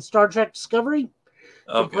from Star Trek Discovery,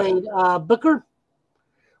 who played Booker,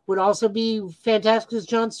 would also be fantastic as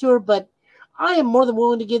John Stewart, but I am more than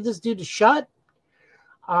willing to give this dude a shot.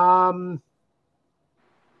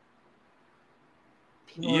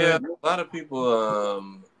 Yeah, a lot of people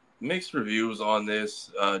mixed reviews on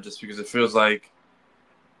this just because I feel like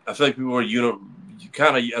people were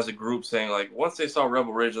kind of as a group saying like once they saw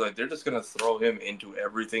Rebel Ridge, like they're just gonna throw him into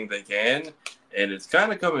everything they can, and it's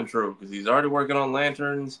kind of coming true because he's already working on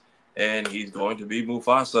Lanterns and he's going to be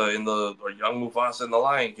Mufasa young Mufasa in The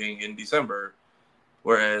Lion King in December.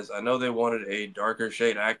 Whereas I know they wanted a darker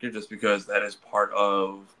shade actor just because that is part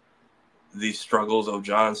of the struggles of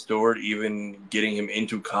John Stewart, even getting him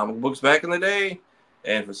into comic books back in the day.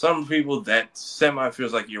 And for some people, that semi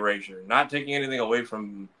feels like erasure. Not taking anything away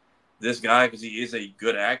from this guy because he is a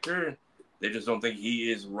good actor. They just don't think he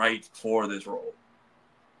is right for this role.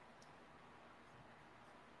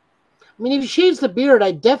 I mean, if he shaves the beard,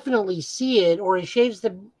 I definitely see it. Or he shaves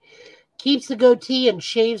the keeps the goatee and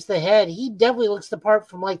shaves the head. He definitely looks the part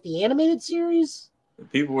from like the animated series.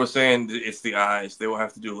 People were saying it's the eyes. They will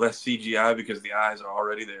have to do less CGI because the eyes are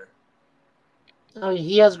already there. Oh,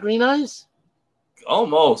 he has green eyes?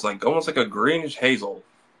 Almost like a greenish hazel.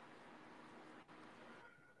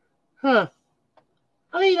 Huh.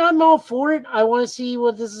 I mean, I'm all for it. I want to see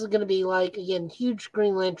what this is going to be like. Again, huge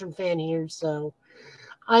Green Lantern fan here, so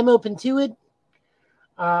I'm open to it.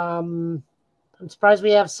 I'm surprised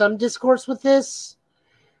we have some discourse with this.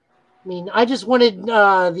 I mean, I just wanted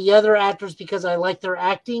the other actors because I like their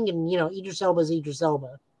acting, and Idris Elba is Idris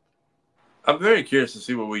Elba. I'm very curious to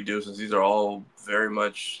see what we do since these are all very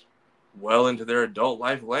much well into their adult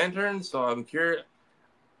life lanterns. So I'm curious.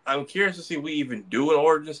 I'm curious to see if we even do an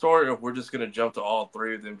origin story, or if we're just gonna jump to all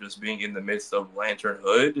three of them just being in the midst of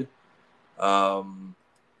Lanternhood.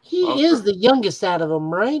 He is the youngest out of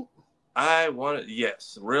them, right? I want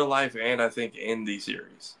yes, real life, and I think in the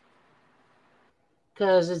series.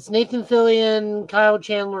 Because it's Nathan Fillion, Kyle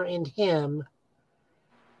Chandler, and him.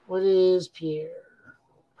 What is Pierre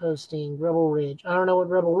posting? Rebel Ridge. I don't know what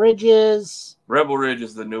Rebel Ridge is. Rebel Ridge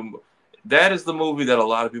is the new. That is the movie that a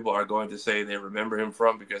lot of people are going to say they remember him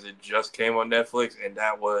from because it just came on Netflix, and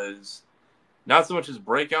that was not so much his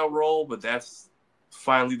breakout role, but that's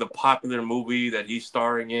finally the popular movie that he's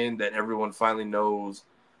starring in that everyone finally knows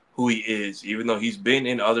who he is. Even though he's been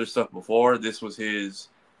in other stuff before, this was his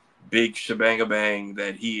big shebang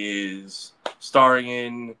that he is starring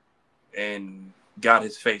in and got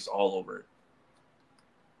his face all over it.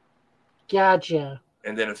 Gotcha.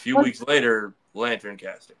 And then a few weeks later, Lantern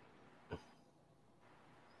casting.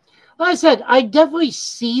 Like I said, I definitely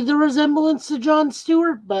see the resemblance to Jon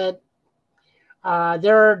Stewart, but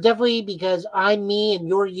there are definitely, because I'm me and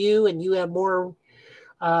you're you, and you have more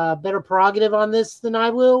better prerogative on this than I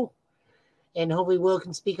will. And hopefully Will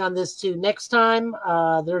can speak on this too next time.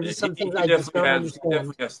 There are just some things I just don't understand. He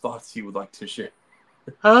definitely has thoughts he would like to share.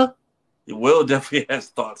 Huh? Will definitely has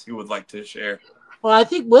thoughts he would like to share. Well, I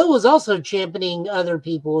think Will was also championing other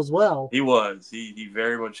people as well. He was. He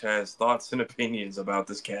very much has thoughts and opinions about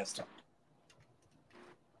this casting.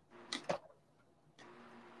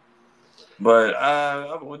 But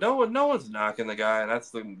no one's knocking the guy, and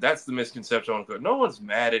that's the misconception on Cook. No one's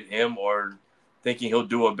mad at him or thinking he'll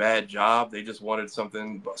do a bad job. They just wanted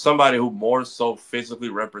somebody who more so physically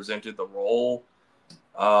represented the role.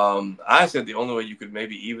 I said the only way you could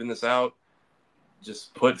maybe even this out,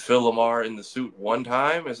 just put Phil Lamar in the suit one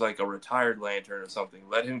time as like a retired Lantern or something.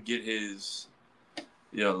 Let him get his,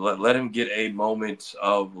 let him get a moment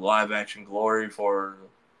of live action glory for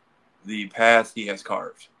the path he has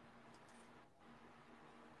carved.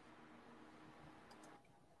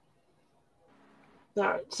 All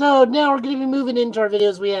right, so now we're going to be moving into our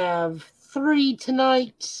videos. We have 3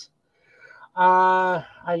 tonight. I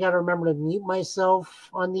got to remember to mute myself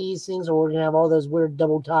on these things, or we're going to have all those weird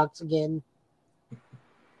double talks again.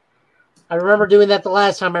 I remember doing that the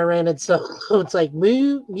last time I ran it, so it's like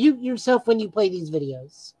mute yourself when you play these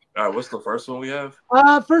videos. All right, what's the first one we have?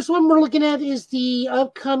 First one we're looking at is the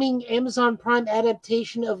upcoming Amazon Prime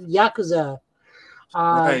adaptation of Yakuza.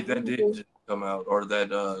 Right, that did just come out, or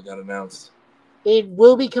that got announced. It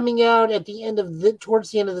will be coming out at the end of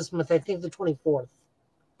towards the end of this month. I think the 24th.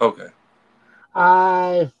 Okay.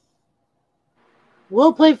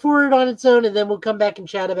 We'll play for it on its own, and then we'll come back and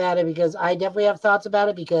chat about it, because I definitely have thoughts about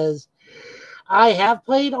it, because I have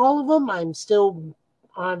played all of them. I'm still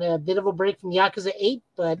on a bit of a break from Yakuza 8,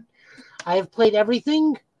 but I have played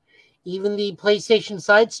everything, even the PlayStation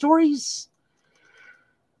side stories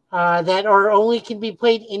that can be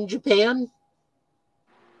played in Japan.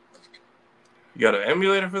 You got an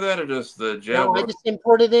emulator for that, or just the jailbroken? No, I just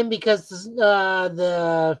imported in because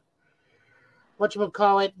the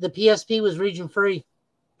whatchamacallit, the PSP was region free.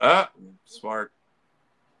 Smart.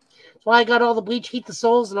 That's why I got all the Bleach, Heat the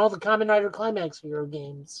Souls, and all the Kamen Rider Climax Hero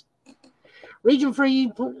games. Region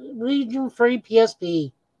free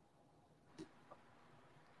PSP.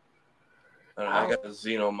 I got a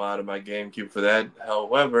Xeno mod in my GameCube for that.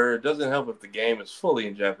 However, it doesn't help if the game is fully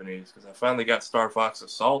in Japanese, because I finally got Star Fox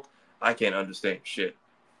Assault. I can't understand shit.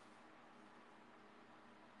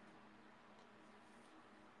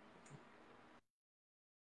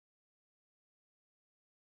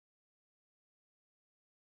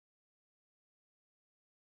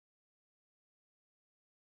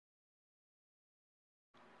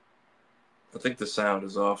 I think the sound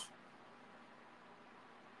is off.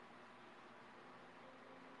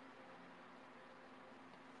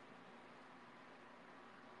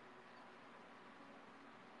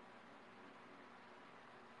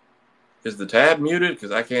 Is the tab muted?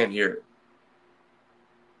 Because I can't hear it.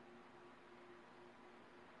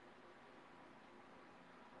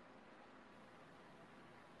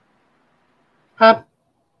 Huh?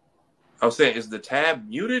 I was saying, is the tab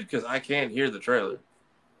muted? Because I can't hear the trailer.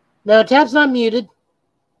 No, tab's not muted.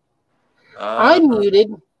 I'm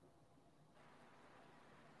muted.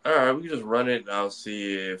 All right, we can just run it. And I'll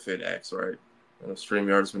see if it acts right.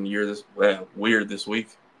 StreamYard's been weird this week.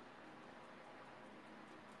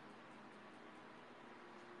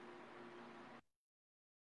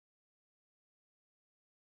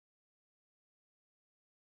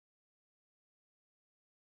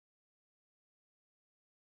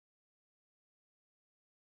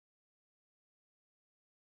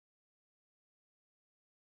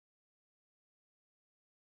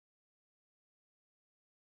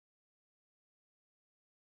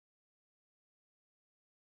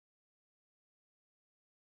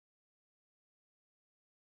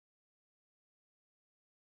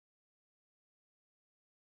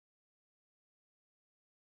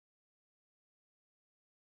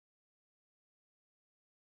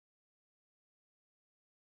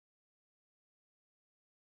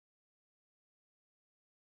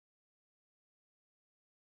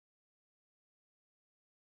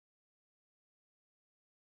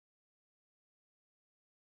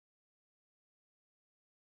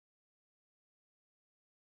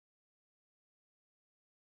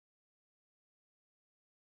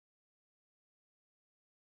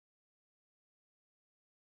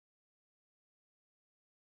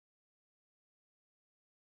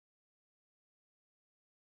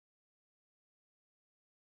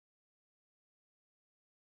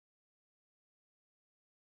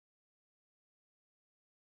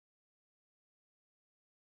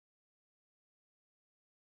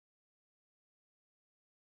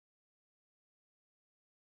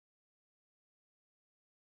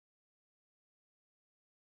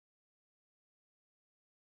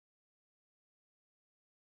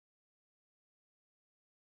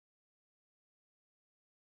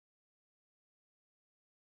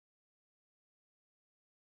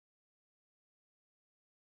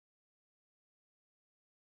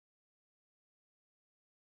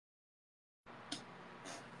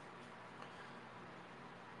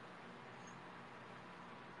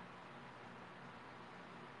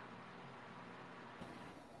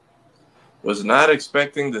 Was not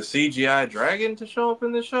expecting the CGI dragon to show up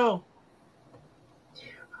in the show.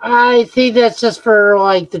 I think that's just for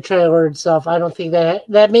like the trailer itself. I don't think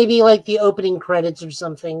that may be like the opening credits or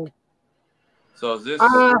something. So is this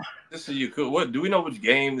a Yakuza? What do we know which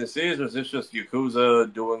game this is, or is this just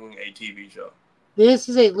Yakuza doing a TV show? This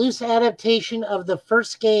is a loose adaptation of the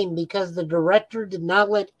first game because the director did not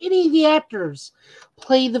let any of the actors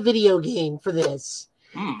play the video game for this.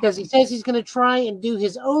 Because he says he's going to try and do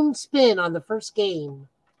his own spin on the first game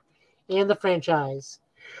and the franchise.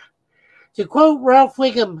 To quote Ralph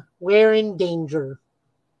Wiggum, we're in danger.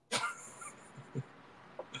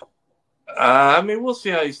 I mean, we'll see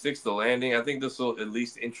how he sticks the landing. I think this will at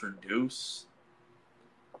least introduce.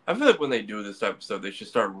 I feel like when they do this type of stuff, they should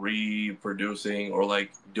start reproducing or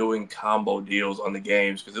like doing combo deals on the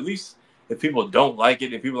games. Because at least if people don't like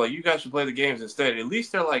it and people are like, you guys should play the games instead, at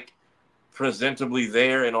least they're like presentably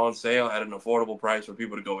there and on sale at an affordable price for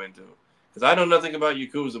people to go into. Because I know nothing about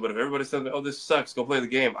Yakuza, but if everybody says, oh, this sucks, go play the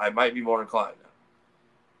game, I might be more inclined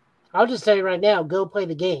now. I'll just tell you right now, go play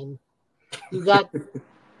the game. You got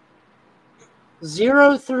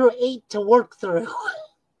 0 through 8 to work through.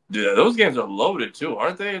 Dude, those games are loaded too,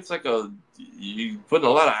 aren't they? It's like you putting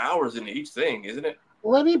a lot of hours into each thing, isn't it?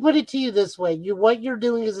 Let me put it to you this way. What you're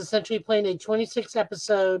doing is essentially playing a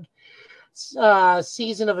 26-episode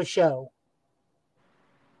season of a show.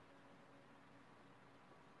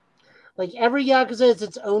 Like every Yakuza is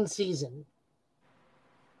its own season.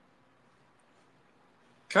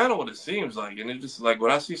 Kind of what it seems like. And it's just like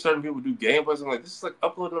when I see certain people do gameplays, I'm like, this is like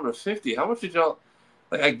upload number 50. How much did y'all...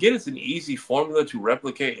 Like, I get it's an easy formula to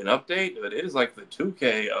replicate and update, but it is like the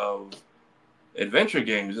 2K of adventure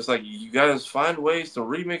games. It's like you guys find ways to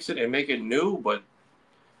remix it and make it new, but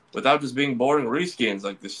without just being boring reskins.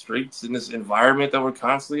 Like the streets in this environment that we're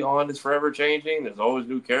constantly on is forever changing. There's always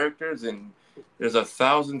new characters, and there's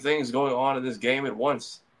 1,000 things going on in this game at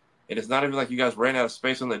once. And it's not even like you guys ran out of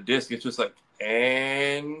space on the disc. It's just like,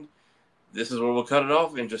 and this is where we'll cut it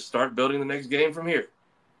off and just start building the next game from here.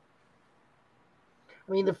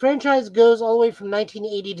 I mean, the franchise goes all the way from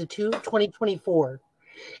 1980 to 2024.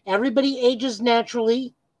 Everybody ages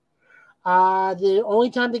naturally. The only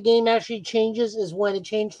time the game actually changes is when it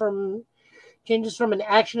changes from an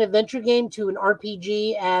action adventure game to an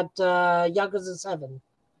RPG at Yakuza 7.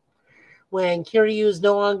 When Kiryu is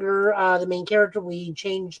no longer the main character, we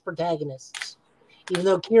change protagonists, even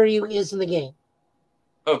though Kiryu is in the game.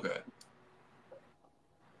 Okay.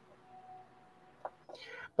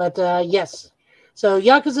 But yes, So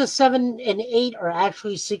Yakuza 7 and 8 are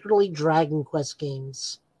actually secretly Dragon Quest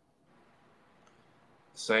games.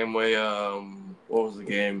 Same way, what was the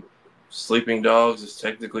game? Sleeping Dogs is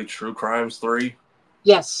technically True Crimes 3.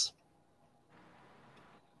 Yes.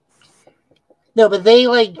 No, but they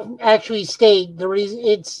actually state the reason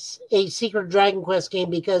it's a secret Dragon Quest game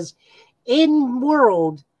because in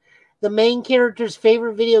World, the main character's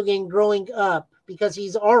favorite video game growing up, because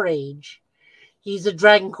he's our age, he's a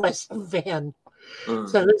Dragon Quest fan.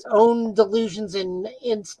 So his own delusions and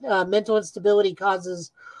mental instability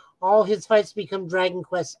causes all his fights to become Dragon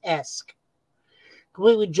Quest-esque,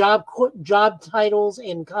 complete with job titles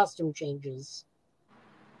and costume changes.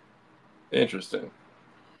 Interesting.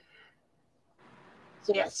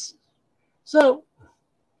 So yes. So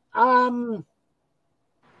I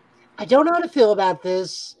don't know how to feel about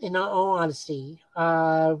this, in all honesty,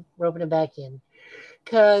 roping it back in.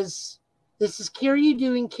 Because this is Kiryu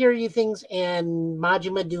doing Kiryu things and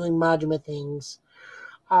Majima doing Majima things.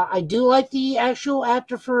 I do like the actual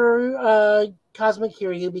actor for Cosmic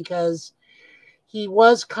Kiryu because he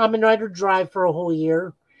was Kamen Rider Drive for a whole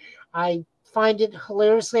year. I find it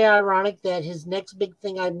hilariously ironic that his next big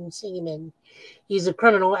thing I'm seeing him in, he's a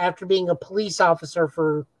criminal after being a police officer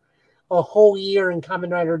for a whole year in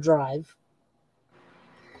Kamen Rider Drive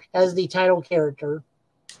as the title character.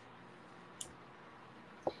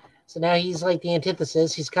 So now he's like the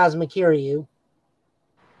antithesis. He's Cosmic Kiryu.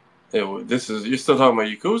 Yeah, you're still talking about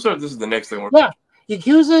Yakuza, or this is the next thing? Yeah,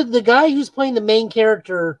 Yakuza, the guy who's playing the main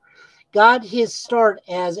character, got his start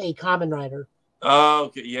as a Kamen Rider. Oh,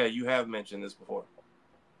 okay. Yeah, you have mentioned this before.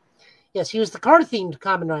 Yes, he was the car-themed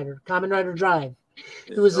Kamen Rider Drive.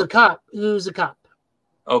 Who was a cop.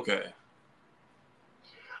 Okay.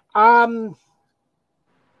 I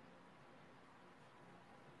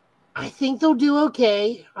think they'll do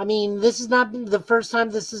okay. I mean, this is not the first time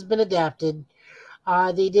this has been adapted.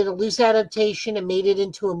 They did a loose adaptation and made it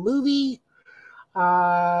into a movie,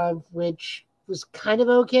 which was kind of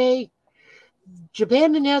okay.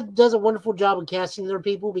 Japan does a wonderful job of casting their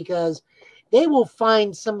people because they will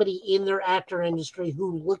find somebody in their actor industry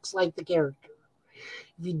who looks like the character.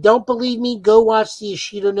 If you don't believe me, go watch the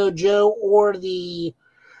Ishido no Joe or the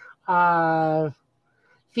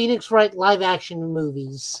Phoenix Wright live action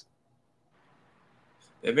movies.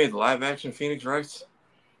 They made live action Phoenix Wrights?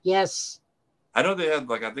 Yes. I know they had,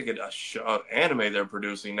 I think, anime they're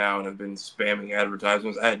producing now and have been spamming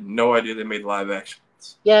advertisements. I had no idea they made live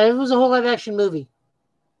actions. Yeah, it was a whole live action movie.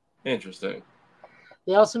 Interesting.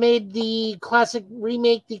 They also made the classic anime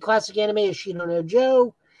Ishido no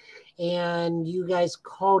Joe, and you guys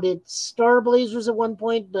called it Star Blazers at one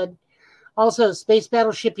point, but also Space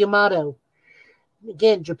Battleship Yamato.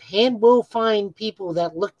 Again, Japan will find people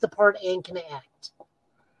that look the part and can act.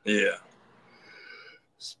 Yeah.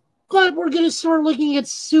 But we're going to start looking at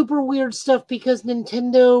super weird stuff because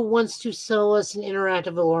Nintendo wants to sell us an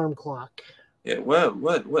interactive alarm clock. Yeah,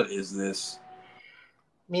 what is this?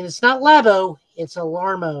 I mean, it's not Labo, it's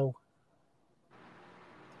Alarmo.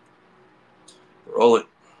 Roll it.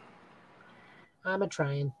 I'm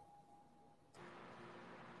a-trying.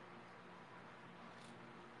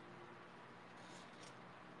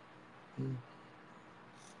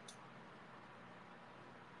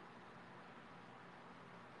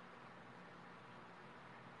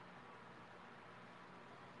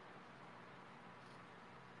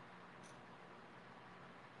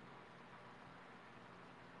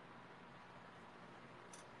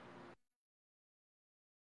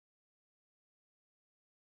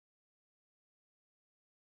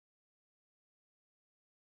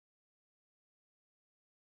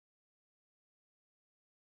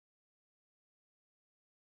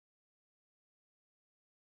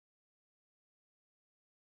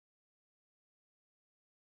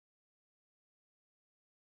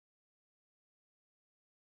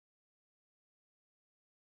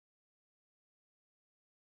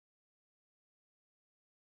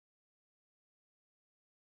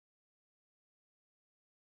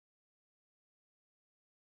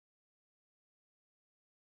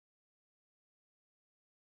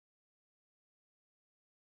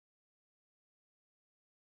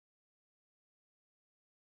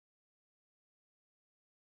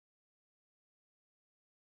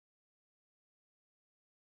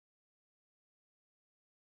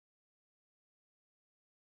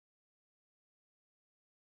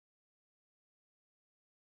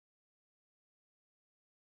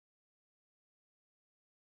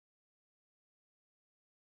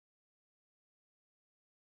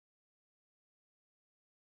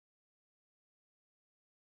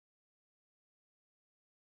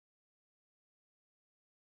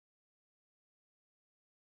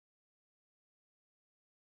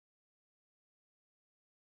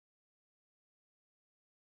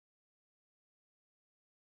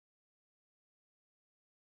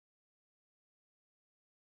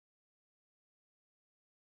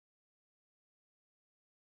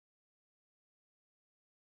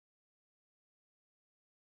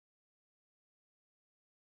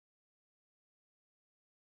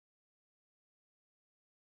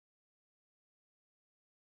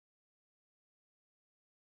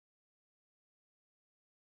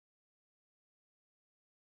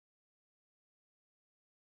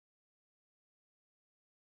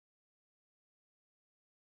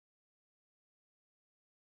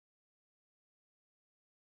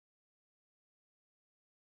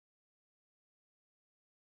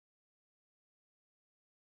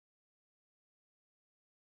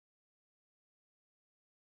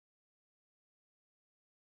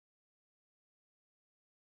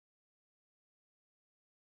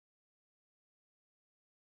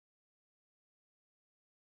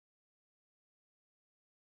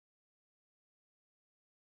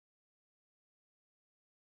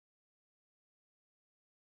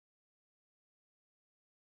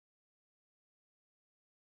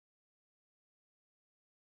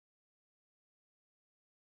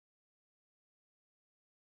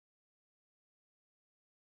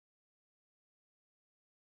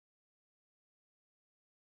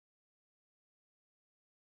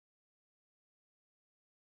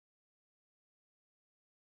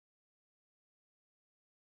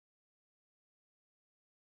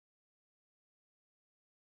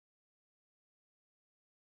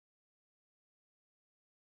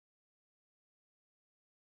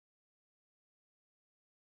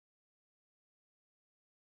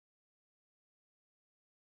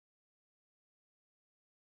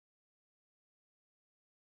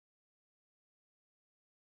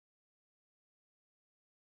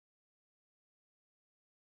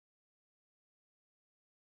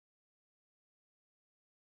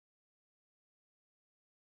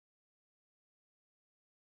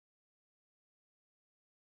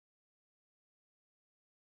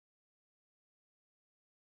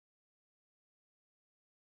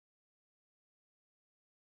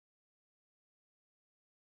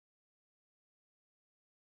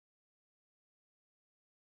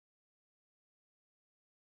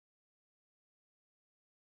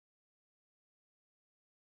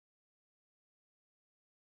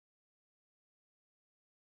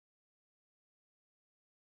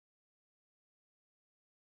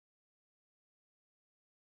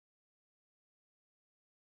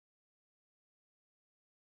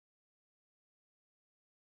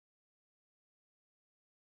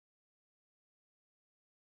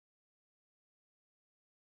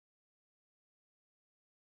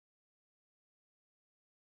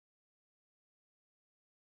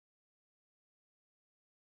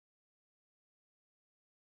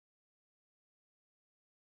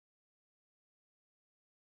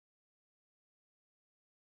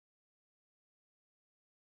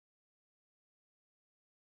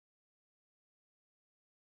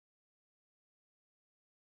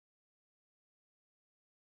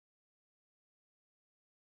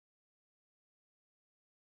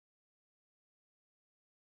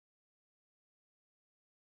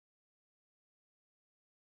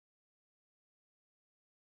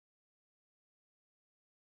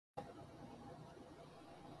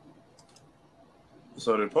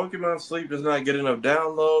 So did Pokemon Sleep just not get enough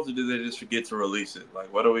downloads, or did they just forget to release it?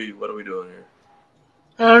 Like, what are we doing here?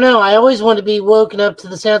 I don't know. I always want to be woken up to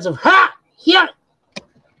the sounds of ha, yeah,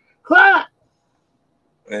 ha.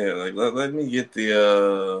 Yeah, like let me get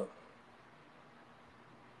the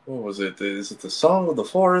what was it? Is it the Song of the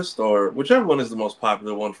Forest, or whichever one is the most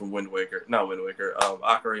popular one from Wind Waker? Not Wind Waker.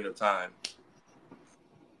 Ocarina of Time.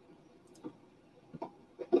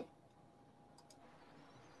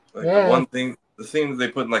 Like Yeah. the thing that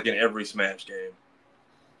they put in like in every Smash game.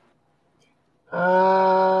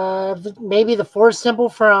 Maybe the Forest Temple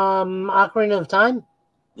from Ocarina of Time.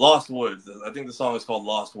 Lost Woods. I think the song is called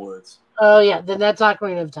Lost Woods. Oh yeah, then that's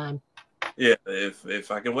Ocarina of Time. Yeah,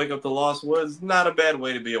 if I can wake up to Lost Woods, not a bad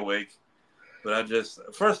way to be awake. But I just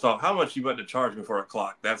first off, how much you about to charge me for a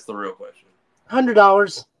clock? That's the real question.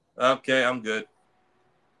 $100. Okay, I'm good.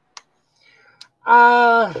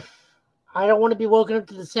 Uh, I don't want to be woken up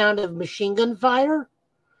to the sound of machine gun fire.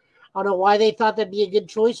 I don't know why they thought that'd be a good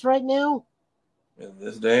choice right now. In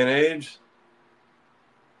this day and age,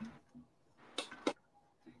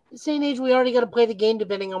 This day and age, we already got to play the game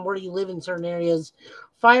depending on where you live in certain areas.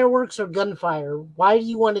 Fireworks or gunfire. Why do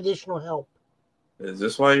you want additional help? is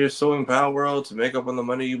this why you're suing Power World to make up on the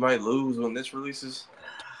money you might lose when this releases?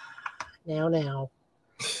 Now.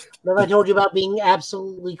 What have I told you about being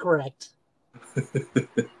absolutely correct?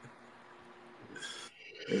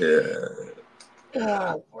 Yeah.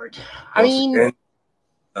 Oh, Lord. I Once mean, again,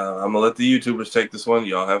 I'm gonna let the YouTubers take this one.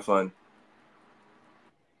 Y'all have fun.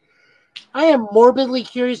 I am morbidly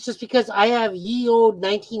curious just because I have ye old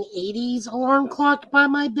 1980s alarm clock by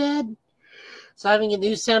my bed. So having a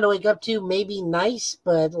new sound to wake up to may be nice,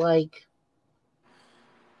 but like,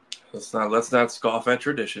 Let's not scoff at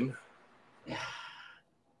tradition.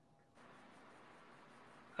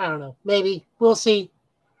 I don't know. Maybe. We'll see.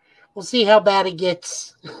 We'll see how bad it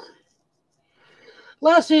gets.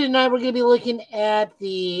 Lastly tonight, we're going to be looking at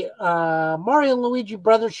the Mario and Luigi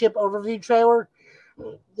Brothership overview trailer.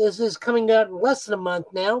 This is coming out in less than a month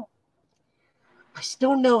now. I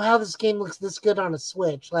still don't know how this game looks this good on a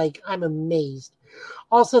Switch. Like, I'm amazed.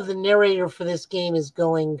 Also, the narrator for this game is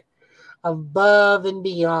going above and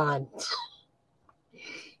beyond.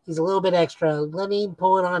 He's a little bit extra. Let me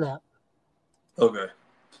pull it on up. Okay.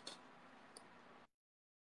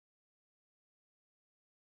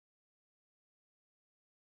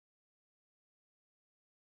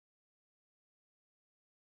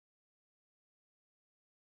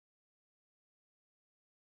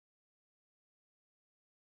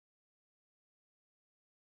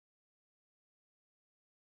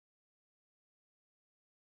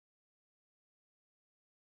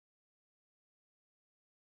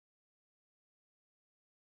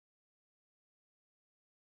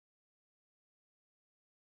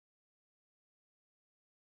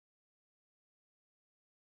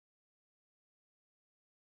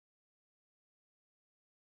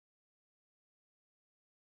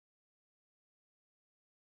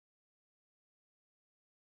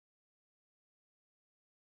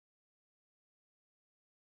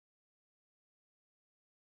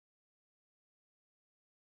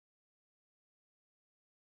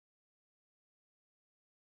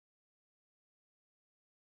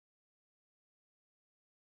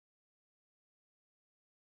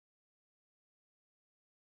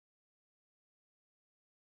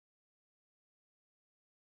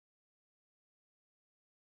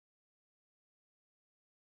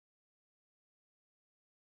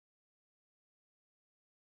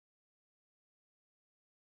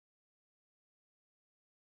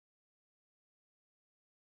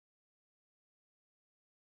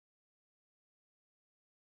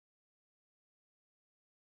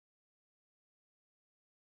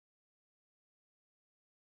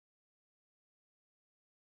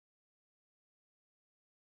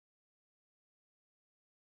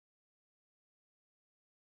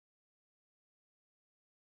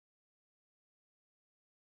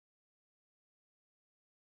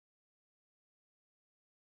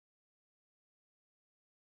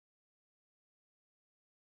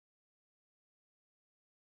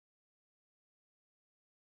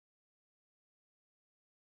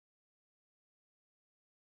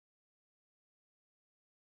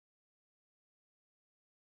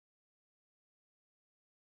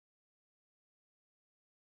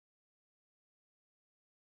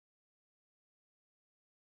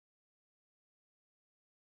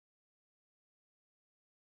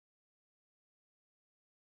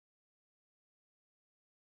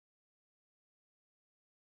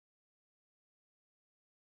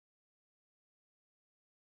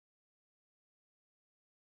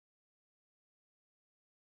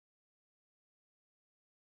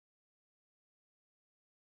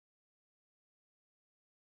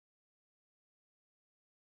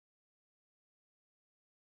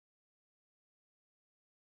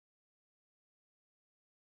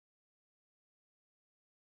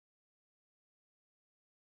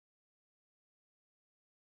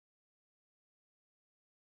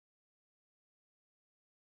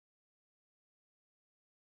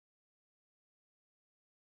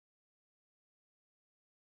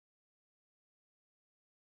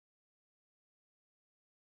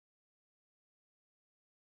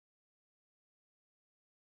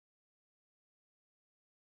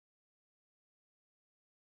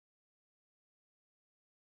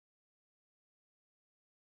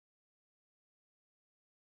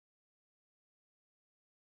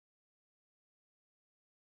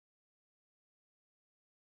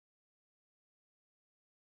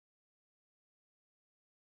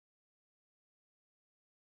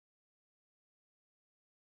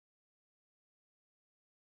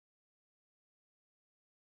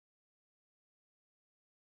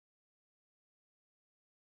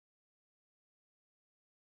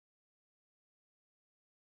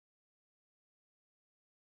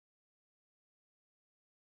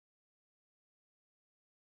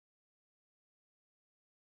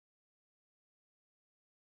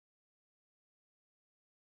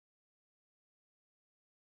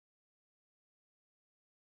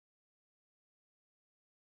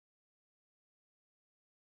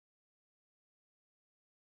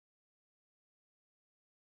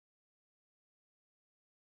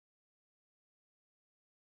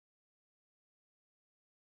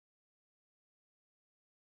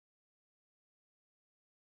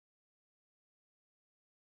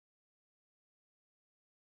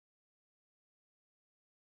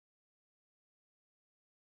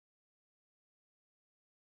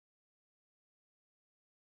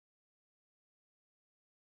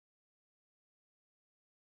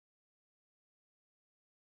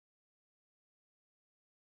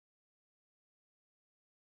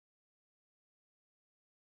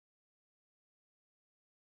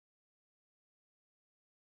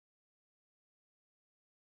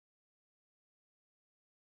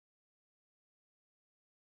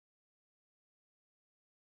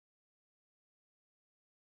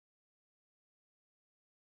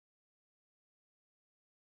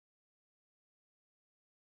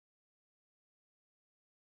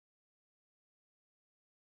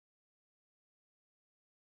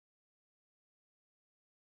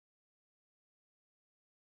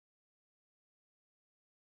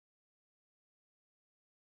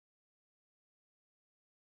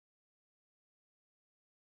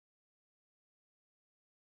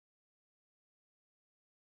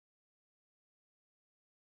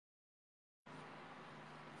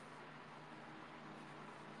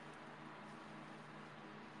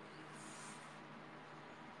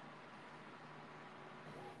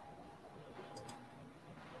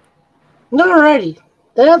 Alrighty.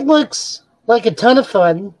 That looks like a ton of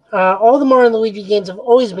fun. All the Mario and Luigi games have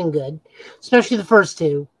always been good, especially the first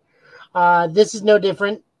two. This is no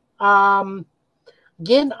different. Um,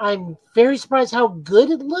 Again, I'm very surprised how good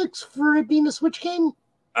it looks for it being a Switch game.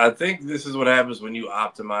 I think this is what happens when you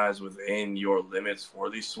optimize within your limits for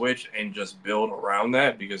the Switch and just build around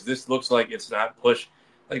that, because this looks like it's not pushed.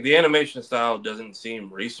 Like, the animation style doesn't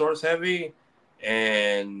seem resource heavy,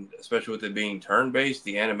 and especially with it being turn based,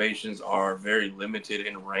 the animations are very limited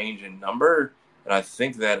in range and number, and I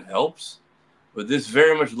think that helps. But this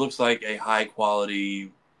very much looks like a high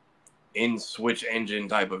quality in Switch engine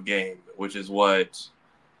type of game, which is what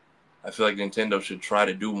I feel like Nintendo should try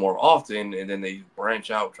to do more often, and then they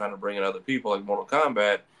branch out trying to bring in other people like Mortal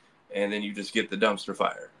Kombat, and then you just get the dumpster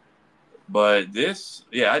fire. But this,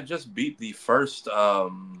 yeah, I just beat the first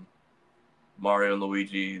Mario and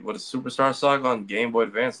Luigi, what is Superstar Saga on Game Boy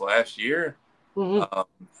Advance last year. Mm-hmm.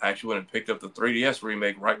 I actually went and picked up the 3DS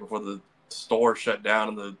remake right before the store shut down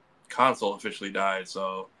and the console officially died.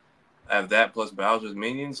 So I have that plus Bowser's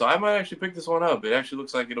Minions. So I might actually pick this one up. It actually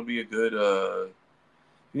looks like it'll be a good.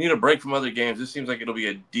 You need a break from other games. This seems like it'll be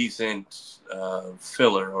a decent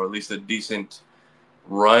filler, or at least a decent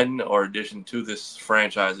run or addition to this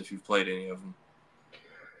franchise if you've played any of them. I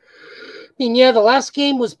mean, yeah, the last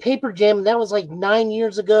game was Paper Jam, and that was like 9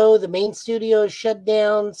 years ago. The main studio is shut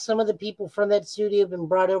down. Some of the people from that studio have been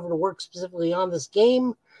brought over to work specifically on this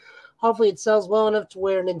game. Hopefully it sells well enough to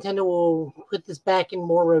where Nintendo will put this back in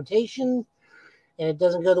more rotation, and it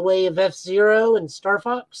doesn't go the way of F-Zero and Star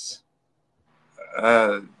Fox.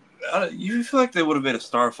 You feel like they would have made a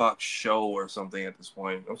Star Fox show or something at this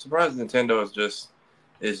point. I'm surprised Nintendo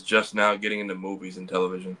is just now getting into movies and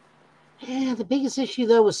television. Yeah, the biggest issue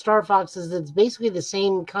though with Star Fox is that it's basically the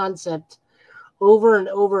same concept over and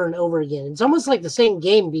over and over again. It's almost like the same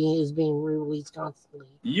game is being re-released constantly.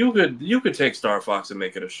 You could take Star Fox and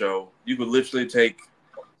make it a show. You could literally take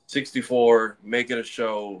 64, make it a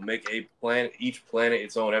show, make each planet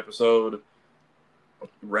its own episode,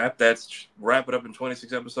 wrap it up in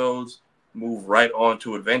 26 episodes, move right on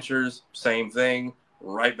to Adventures, same thing,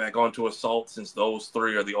 right back onto Assault, since those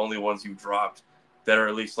three are the only ones you dropped that are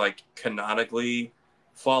at least like canonically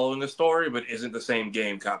following the story, but isn't the same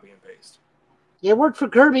game, copy and paste. Yeah, it worked for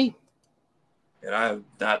Kirby. And I have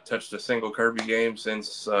not touched a single Kirby game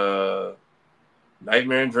since Nightmare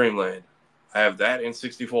in Dreamland. I have that in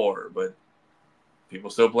 64, but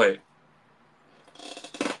people still play it.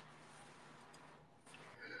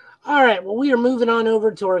 All right, well, we are moving on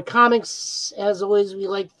over to our comics. As always, we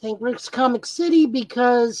like to thank Rick's Comic City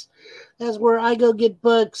because that's where I go get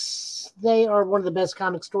books. They are one of the best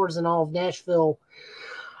comic stores in all of Nashville.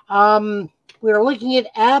 We are looking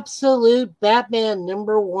at Absolute Batman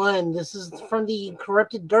 #1. This is from the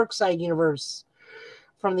Corrupted Darkseid universe,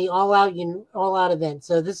 from the All Out event.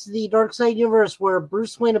 So this is the Darkseid universe where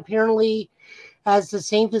Bruce Wayne apparently has the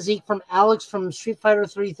same physique from Alex from Street Fighter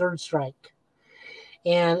 3 Third Strike.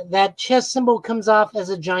 And that chest symbol comes off as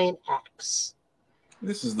a giant axe.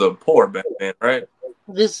 This is the poor Batman, right?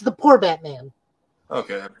 This is the poor Batman.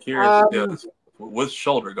 Okay, I'm curious. With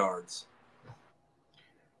shoulder guards.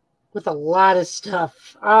 With a lot of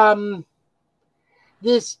stuff.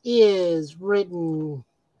 This is written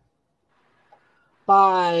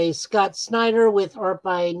by Scott Snyder with art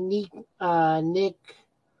by Nick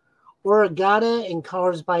Oragata and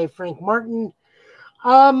colors by Frank Martin.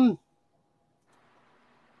 How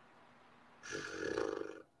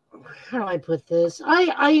do I put this?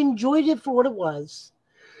 I enjoyed it for what it was.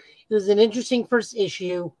 It was an interesting first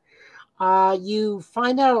issue. You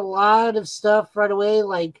find out a lot of stuff right away,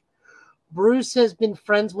 like Bruce has been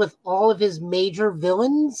friends with all of his major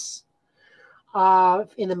villains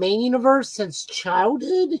in the main universe since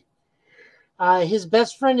childhood. His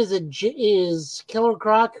best friend is Killer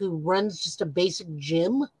Croc, who runs just a basic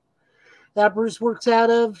gym that Bruce works out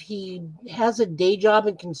of. He has a day job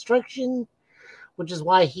in construction, which is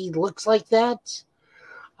why he looks like that.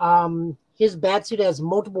 His batsuit has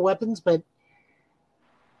multiple weapons, but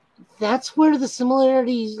that's where the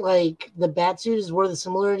similarities, like the batsuit is where the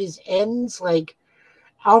similarities ends. Like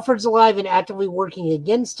Alfred's alive and actively working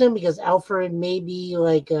against him because Alfred may be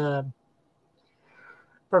like a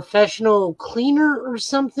professional cleaner or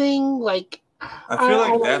something. Like I feel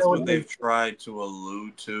like that's what they've tried to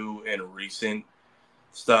allude to in recent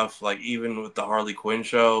stuff, like even with the Harley Quinn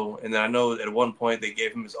show. And then I know at one point they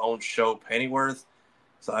gave him his own show, Pennyworth.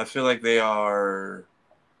 So I feel like they are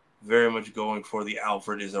very much going for the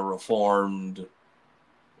Alfred is a reformed,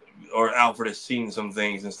 or Alfred has seen some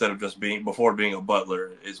things instead of just being a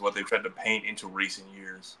butler, is what they've tried to paint into recent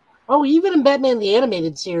years. Oh, even in Batman the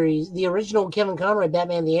Animated Series, the original Kevin Conroy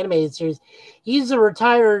Batman the Animated Series, he's a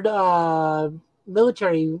retired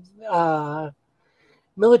military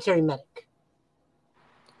military medic.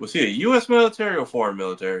 Was he a U.S. military or foreign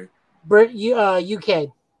military? UK.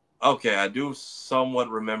 Okay, I do somewhat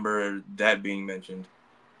remember that being mentioned.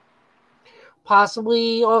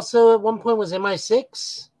 Possibly also at one point was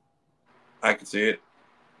MI6. I can see it.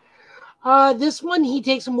 This one he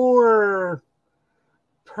takes a more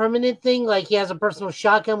permanent thing, like he has a personal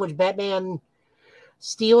shotgun which Batman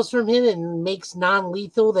steals from him and makes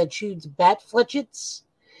non-lethal that shoots bat fletchets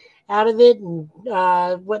out of it and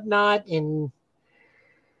whatnot. And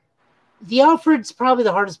the Alfred's probably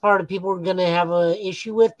the hardest part of people are going to have an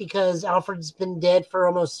issue with because Alfred's been dead for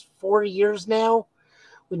almost 4 years now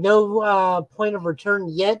with no point of return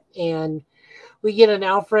yet. And we get an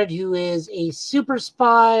Alfred who is a super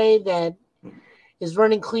spy that is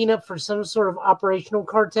running cleanup for some sort of operational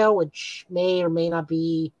cartel, which may or may not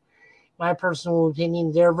be, my personal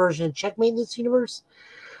opinion, their version of Checkmate in this universe.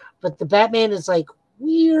 But the Batman is like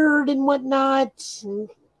weird and whatnot. And,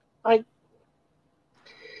 like,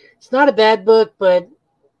 it's not a bad book, but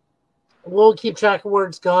we'll keep track of where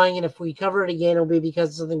it's going. And if we cover it again, it'll be because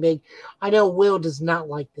of something big. I know Will does not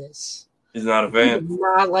like this. He's not a He fan. does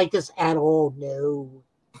not like this at all. No.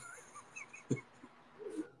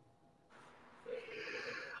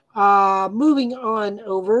 Moving on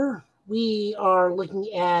over, we are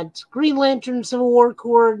looking at Green Lantern Civil War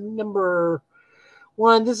Corps number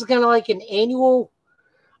 1. This is kind of like an annual.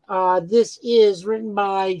 This is written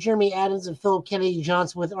by Jeremy Adams and Philip Kennedy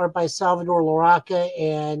Johnson with art by Salvador Larroca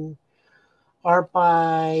and art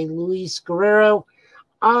by Luis Guerrero.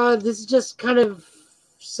 This is just kind of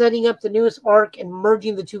setting up the newest arc and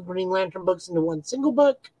merging the two Green Lantern books into one single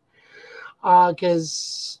book.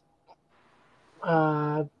 Because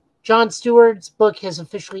John Stewart's book has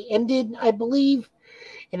officially ended, I believe.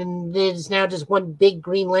 And it is now just one big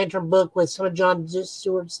Green Lantern book with some of John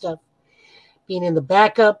Stewart's stuff being in the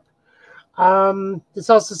backup.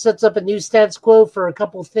 This also sets up a new status quo for a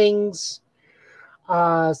couple things,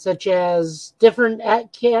 such as different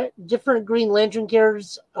Green Lantern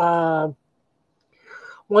characters,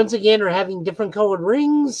 once again, are having different colored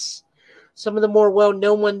rings. Some of the more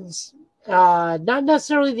well-known ones, not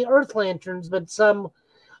necessarily the Earth Lanterns, but some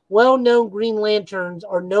well-known Green Lanterns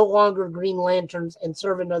are no longer Green Lanterns and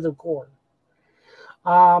serve another Corps.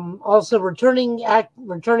 Also, returning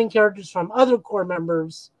characters from other Corps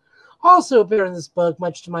members also appear in this book,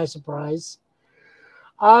 much to my surprise.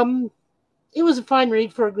 It was a fine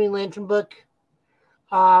read for a Green Lantern book.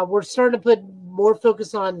 We're starting to put more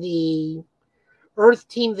focus on the Earth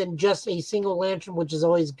team than just a single Lantern, which is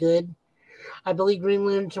always good. I believe Green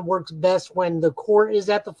Lantern works best when the Corps is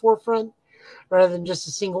at the rather than just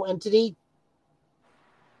a single entity.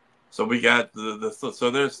 So we got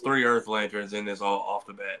so there's 3 Earth Lanterns in this all off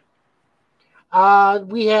the bat.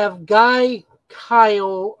 We have Guy,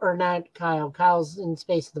 Kyle, or not Kyle. Kyle's in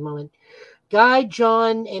space at the moment. Guy,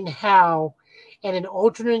 John, and Hal, and an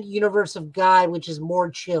alternate universe of Guy, which is more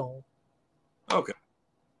chill. Okay.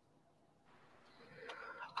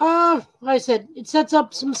 Like I said, it sets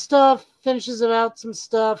up some stuff, finishes about some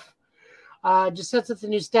stuff. Just sets up the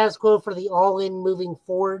new status quo for the all-in moving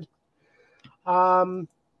forward.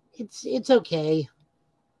 It's okay.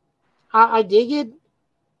 I dig it.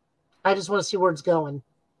 I just want to see where it's going.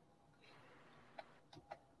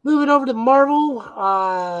 Moving over to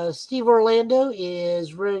Marvel, Steve Orlando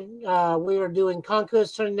is we are doing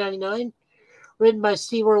Conquest 2099, written by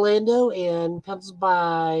Steve Orlando and penciled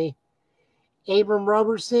by Abram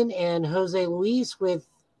Robertson and Jose Luis, with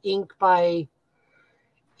ink by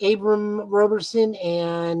Abram Robertson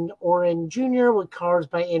and Oren Jr., with colors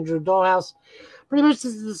by Andrew Dollhouse. Pretty much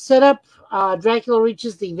this is the setup. Dracula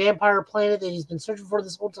reaches the vampire planet that he's been searching for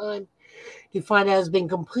this whole time. You find out has been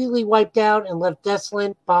completely wiped out and left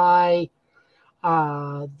desolate by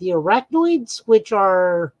the arachnoids, which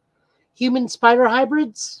are human spider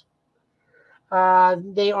hybrids.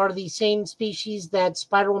 They are the same species that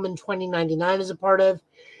Spider-Woman 2099 is a part of.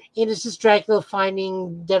 And it's just Dracula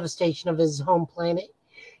finding devastation of his home planet,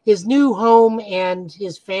 his new home, and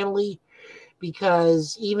his family,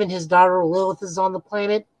 because even his daughter Lilith is on the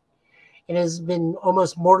planet and has been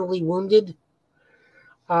almost mortally wounded.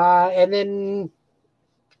 And then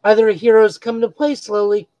other heroes come into play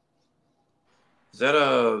slowly. Is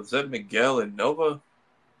that Miguel and Nova?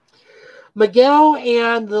 Miguel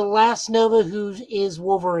and the last Nova, who is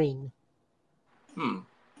Wolverine.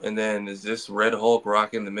 And then is this Red Hulk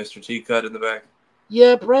rocking the Mr. T cut in the back?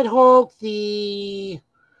 Yep, Red Hulk, the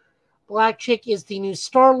Black Chick is the new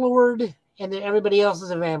Star-Lord, and then everybody else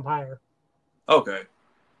is a vampire. Okay.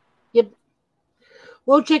 Yep.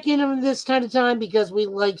 We'll check in on this time to time because we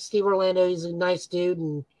like Steve Orlando. He's a nice dude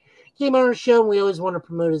and came on our show, and we always want to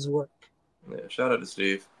promote his work. Yeah, shout out to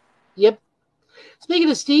Steve. Yep. Speaking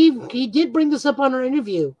of Steve, he did bring this up on our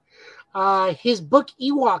interview. His book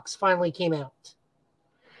Ewoks finally came out.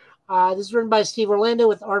 This is written by Steve Orlando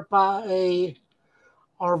with art by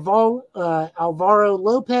Alvaro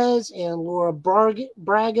Lopez and Laura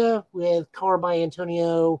Braga with color by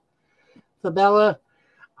Antonio Fabella.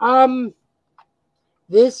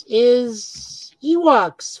 This is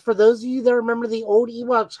Ewoks. For those of you that remember the old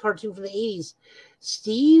Ewoks cartoon from the 80s,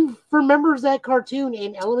 Steve remembers that cartoon,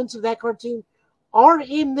 and elements of that cartoon are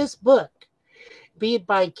in this book, be it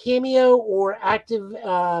by cameo or active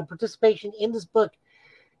participation in this book.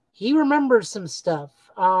 He remembers some stuff.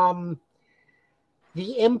 The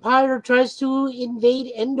Empire tries to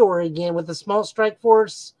invade Endor again with a small strike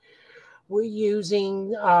force. We're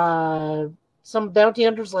using some bounty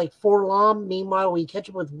hunters like Forlom. Meanwhile, we catch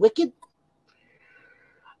up with Wicked.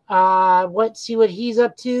 See what he's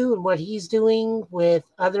up to and what he's doing with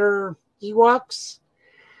other Ewoks.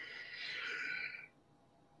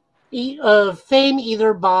 Fame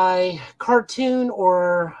either by cartoon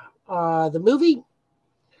or the movie.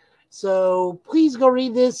 So please go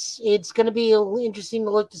read this. It's going to be interesting to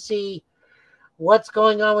look to see what's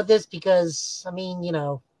going on with this because, I mean, you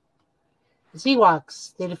know, the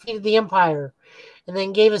Ewoks, they defeated the Empire and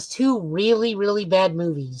then gave us two really, really bad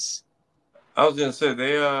movies. I was gonna say it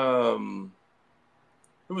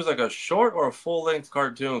was like a short or a full length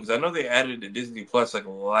cartoon because I know they added it to Disney Plus like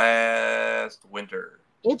last winter.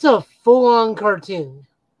 It's a full-on cartoon.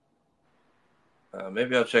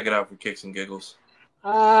 Maybe I'll check it out for kicks and giggles.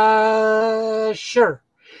 Sure.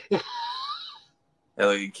 Yeah,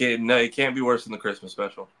 like it can't be worse than the Christmas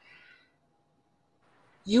special.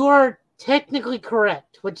 You are technically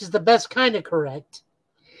correct, which is the best kind of correct.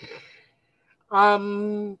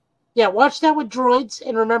 Yeah, watch that with droids,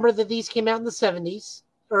 and remember that these came out in the 70s,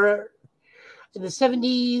 or in the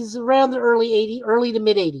 70s, around the early to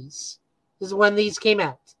mid 80s is when these came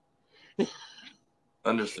out.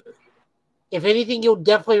 Understood. If anything, you'll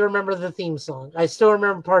definitely remember the theme song. I still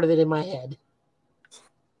remember part of it in my head.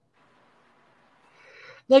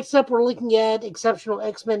 Next up, we're looking at Exceptional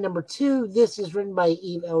X-Men #2. This is written by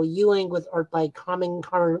Eve L. Ewing with art by Carmen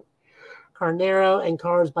Carnero and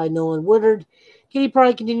colors by Nolan Woodard. Kitty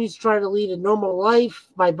Pryde continues to try to lead a normal life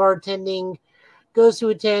by bartending, goes to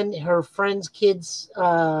attend her friend's kid's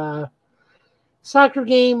soccer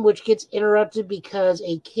game, which gets interrupted because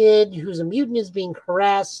a kid who's a mutant is being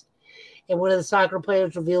harassed, and one of the soccer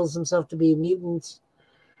players reveals himself to be a mutant.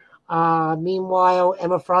 Meanwhile,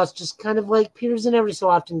 Emma Frost just kind of like peers in every so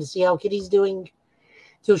often to see how Kitty's doing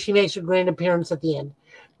till she makes her grand appearance at the end.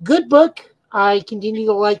 Good book. I continue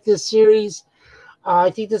to like this series.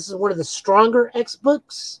 I think this is one of the stronger X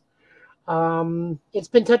books. It's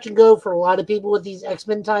been touch and go for a lot of people with these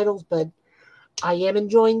X-Men titles, but I am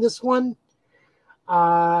enjoying this one.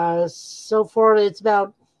 So far, it's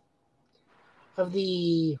about of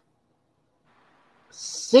the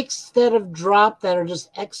 6 that have dropped that are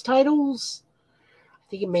just X titles. I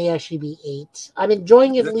think it may actually be 8. I'm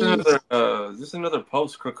enjoying it. Is this another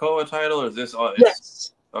post-Krakoa title, or is this?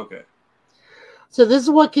 Yes. Okay. So this is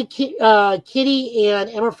what Kitty and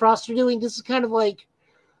Emma Frost are doing. This is kind of like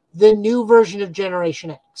the new version of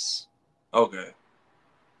Generation X. Okay.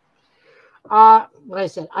 Like I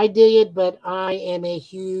said, I dig it, but I am a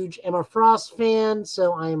huge Emma Frost fan,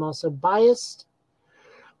 so I am also biased.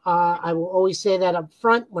 I will always say that up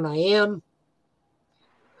front when I am.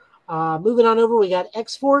 Moving on over, we got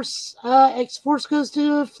X-Force. X-Force goes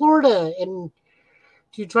to Florida and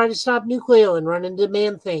to try to stop Nucleo and run into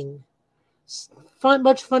Man-Thing.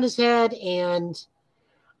 Much fun is had, and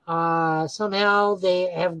somehow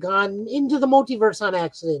they have gone into the multiverse on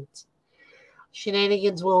accident.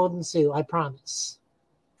 Shenanigans will ensue, I promise.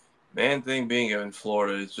 Man-Thing being in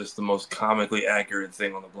Florida is just the most comically accurate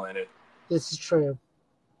thing on the planet. This is true.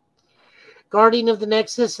 Guardian of the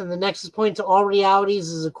Nexus and the Nexus Point to all realities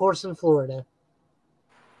is, of course, in Florida.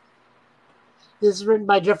 This is written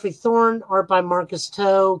by Jeffrey Thorne, art by Marcus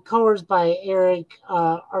Toe, colors by Eric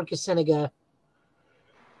Arcasenega.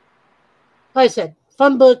 Like I said,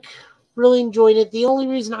 fun book. Really enjoyed it. The only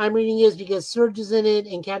reason I'm reading it is because Surge is in it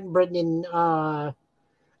and Captain Britain and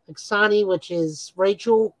Oksana, which is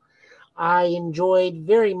Rachel. I enjoyed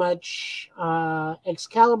very much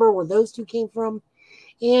Excalibur, where those two came from.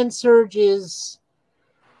 And Surge is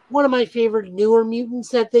one of my favorite newer mutants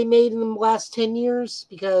that they made in the last 10 years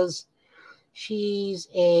because she's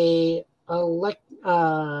a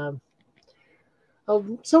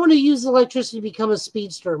Someone who uses electricity to become a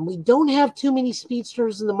speedster. And we don't have too many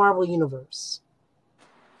speedsters in the Marvel Universe.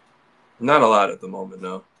 Not a lot at the moment,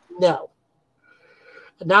 no. No.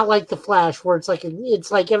 Not like the Flash, where it's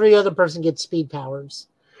like every other person gets speed powers.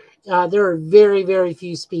 There are very, very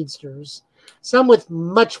few speedsters. Some with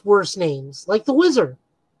much worse names, like the Wizard.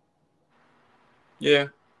 Yeah.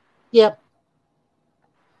 Yep.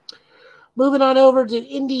 Moving on over to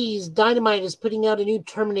Indies, Dynamite is putting out a new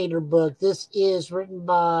Terminator book. This is written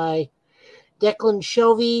by Declan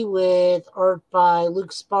Shelvey with art by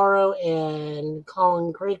Luke Sparrow and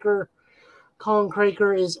Colin Craker. Colin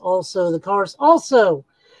Craker is also the colorist. Also,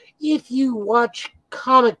 if you watch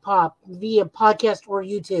Comic Pop via podcast or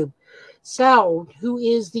YouTube, Sal, who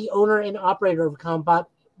is the owner and operator of Comic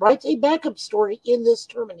Pop, writes a backup story in this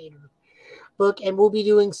Terminator book and will be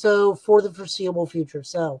doing so for the foreseeable future.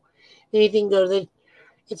 So, anything goes.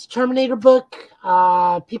 It's a Terminator book.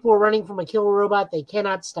 People are running from a killer robot they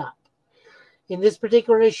cannot stop. In this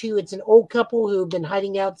particular issue, it's an old couple who've been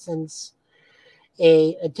hiding out since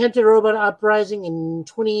a attempted robot uprising in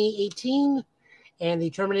 2018, and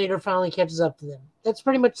the Terminator finally catches up to them. That's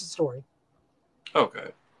pretty much the story.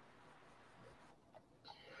 Okay.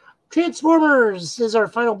 Transformers is our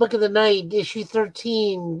final book of the night, issue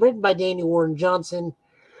 13, written by Daniel Warren Johnson,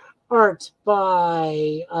 art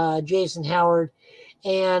by Jason Howard,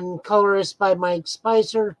 and colorist by Mike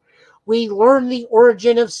Spicer. We learn the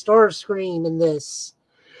origin of Starscream in this.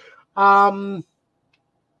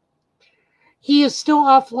 He is still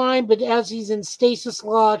offline, but as he's in stasis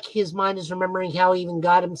lock, his mind is remembering how he even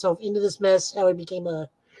got himself into this mess, how he became a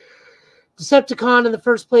Decepticon in the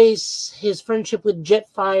first place, his friendship with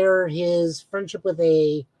Jetfire, his friendship with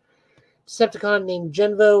a Decepticon named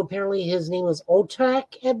Genvo. Apparently his name was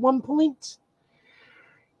Ultrac at one point.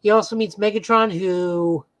 He also meets Megatron,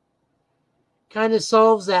 who kind of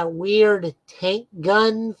solves that weird tank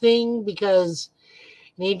gun thing, because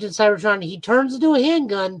in Ancient Cybertron, he turns into a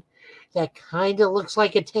handgun that kind of looks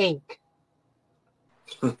like a tank.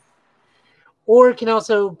 Or it can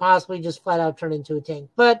also possibly just flat out turn into a tank.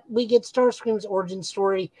 But we get Starscream's origin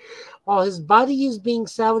story. While his body is being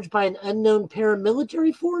salvaged by an unknown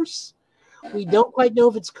paramilitary force, we don't quite know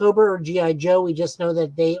if it's Cobra or G.I. Joe. We just know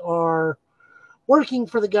that they are working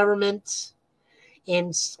for the government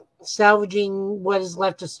and salvaging what is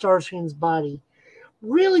left of Starscream's body.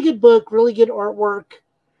 Really good book, really good artwork.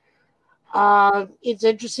 It's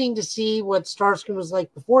interesting to see what Starscream was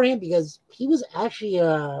like beforehand, because he was actually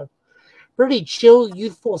a pretty chill,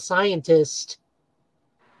 youthful scientist.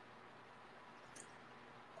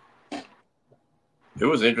 It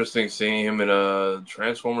was interesting seeing him in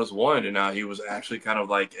Transformers 1, and now he was actually kind of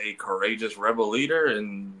like a courageous rebel leader,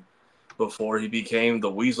 and before he became the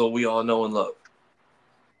weasel we all know and love.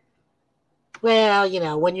 Well, you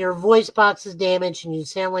know, when your voice box is damaged and you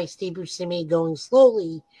sound like Steve Buscemi going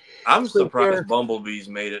slowly. I'm surprised Bumblebee's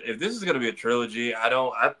made it. If this is going to be a trilogy, I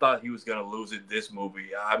thought he was going to lose it this movie.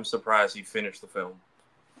 I'm surprised he finished the film.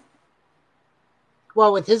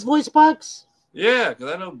 Well, with his voice box? Yeah,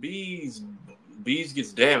 because I know Bees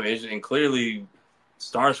gets damaged, and clearly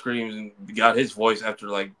Starscream got his voice after,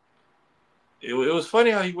 like, it was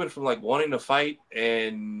funny how he went from, like, wanting to fight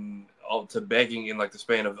and to begging in, like, the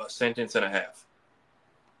span of a sentence and a half.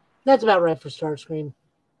 That's about right for Starscream.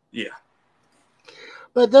 Yeah.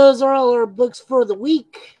 But those are all our books for the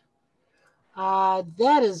week.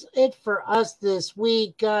 That is it for us this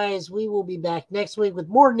week, guys. We will be back next week with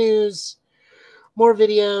more news, more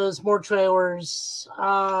videos, more trailers,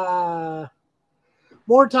 more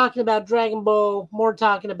talking about Dragon Ball, more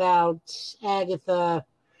talking about Agatha.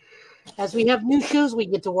 As we have new shows we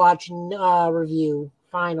get to watch and review,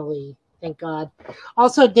 finally. Thank God.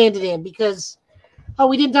 Also, Dan to Dan, because,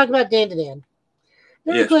 we didn't talk about Dan to Dan.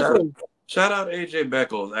 Very quickly. Shout out AJ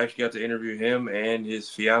Beckles. I actually got to interview him and his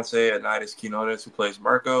fiance Anitis Quinones, who plays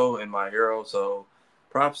Marco in My Hero. So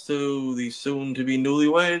props to the soon to be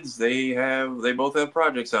newlyweds. They both have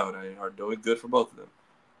projects out and are doing good for both of them.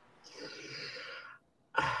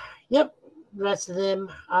 Yep. The rest of them.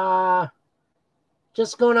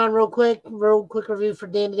 Just going on real quick review for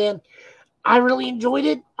Dan to Dan. I really enjoyed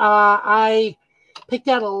it. I picked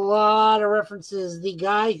out a lot of references. The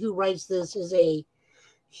guy who writes this is a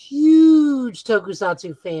huge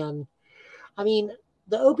Tokusatsu fan. I mean,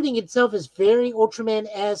 the opening itself is very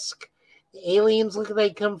Ultraman-esque. The aliens look like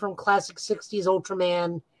they come from classic 60s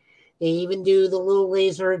Ultraman. They even do the little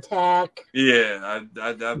laser attack. Yeah,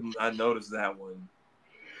 I noticed that one.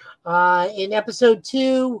 In episode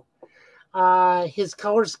 2, his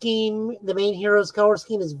color scheme, the main hero's color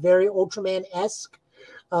scheme, is very Ultraman-esque,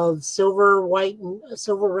 of silver, red,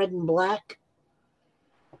 and black.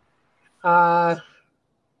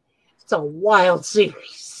 It's a wild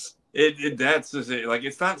series. That's just it. Like,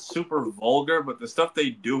 it's not super vulgar, but the stuff they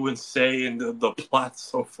do and say and the plot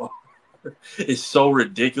so far is so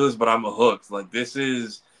ridiculous. But I'm hooked. Like, this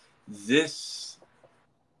is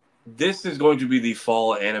going to be the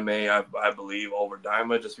fall anime, I believe, over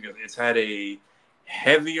Daima, just because it's had a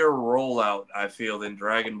heavier rollout, I feel, than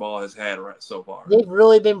Dragon Ball has had so far. They've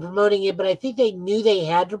really been promoting it, but I think they knew they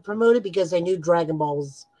had to promote it because they knew Dragon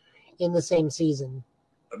Ball's in the same season.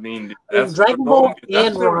 I mean, that's Dragon Ball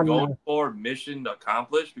and what they were going for. Mission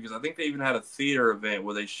accomplished, because I think they even had a theater event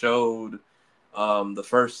where they showed the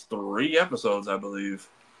first 3 episodes, I believe.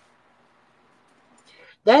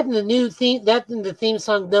 That and the theme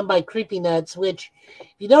song done by Creepy Nuts, which, if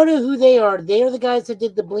you don't know who they are the guys that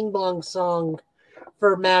did the Bling Blong song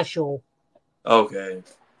for Mashal. Okay.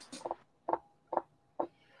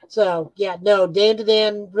 So, yeah, no, Dan to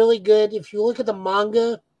Dan, really good. If you look at the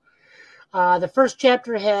manga, the first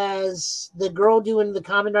chapter has the girl doing the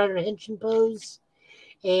Kamen Rider Henshin pose,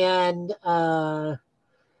 and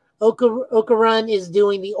Okarun is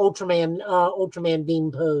doing the Ultraman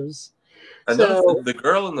beam pose. I noticed the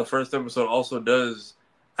girl in the first episode also does.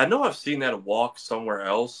 I know I've seen that walk somewhere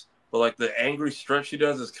else, but like the angry stretch she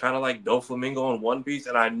does is kind of like Doflamingo in One Piece,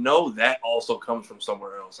 and I know that also comes from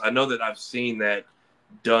somewhere else. I know that I've seen that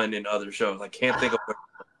done in other shows. I can't think of what.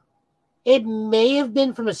 It may have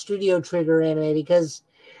been from a Studio Trigger anime, because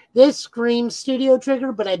this screams Studio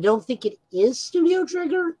Trigger, but I don't think it is Studio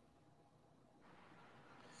Trigger.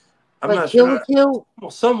 I'm like not sure. Kill.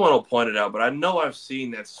 Well, someone will point it out, but I know I've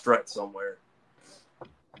seen that stretch somewhere.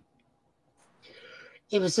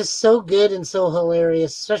 It was just so good and so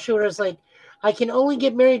hilarious, especially where it's like, I can only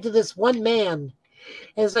get married to this one man.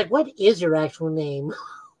 And it's like, what is your actual name?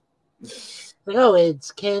 Like, oh,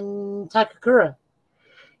 it's Ken Takakura.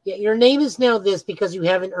 Yeah, your name is now this because you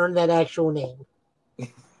haven't earned that actual name.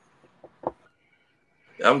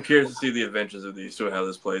 I'm curious to see the adventures of these two and how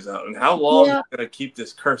this plays out. And how long is it going to keep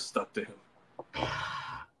this curse stuck to him?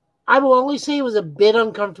 I will only say it was a bit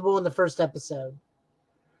uncomfortable in the first episode.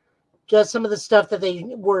 Just some of the stuff that they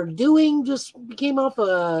were doing just came off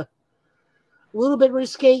a little bit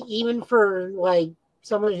risque, even for like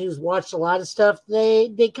someone who's watched a lot of stuff.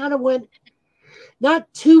 They kind of went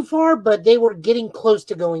not too far, but they were getting close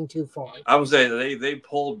to going too far. I would say they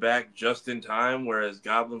pulled back just in time, whereas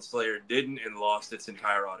Goblin Slayer didn't and lost its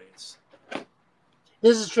entire audience.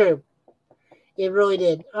 This is true. It really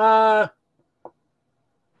did. Yeah.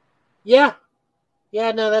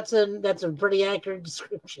 Yeah, no, that's a pretty accurate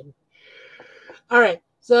description. All right.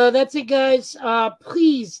 So that's it, guys.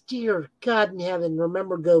 Please, dear God in heaven,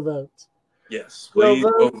 remember, go vote. Yes, please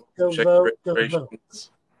go vote.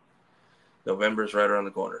 November's right around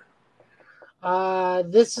the corner.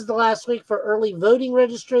 This is the last week for early voting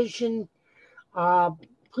registration.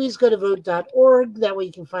 Please go to vote.org. That way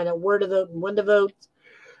you can find out where to vote and when to vote.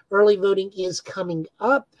 Early voting is coming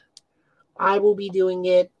up. I will be doing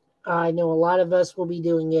it. I know a lot of us will be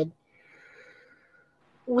doing it.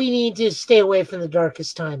 We need to stay away from the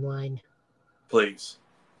darkest timeline. Please.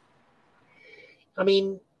 I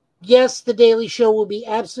mean, yes, The Daily Show will be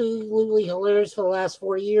absolutely hilarious for the last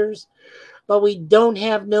 4 years, but we don't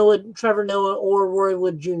have Trevor Noah or Roy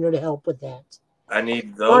Wood Jr. to help with that. I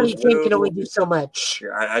need those. Marty Kim can only do so much.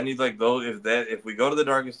 Yeah, I need like those. If we go to the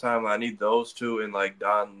darkest time, I need those two and like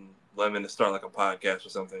Don Lemon to start like a podcast or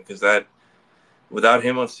something, because that without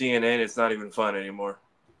him on CNN, it's not even fun anymore.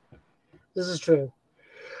 This is true.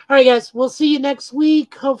 All right, guys, we'll see you next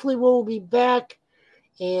week. Hopefully, we'll be back,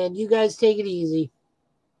 and you guys take it easy.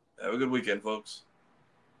 Have a good weekend, folks.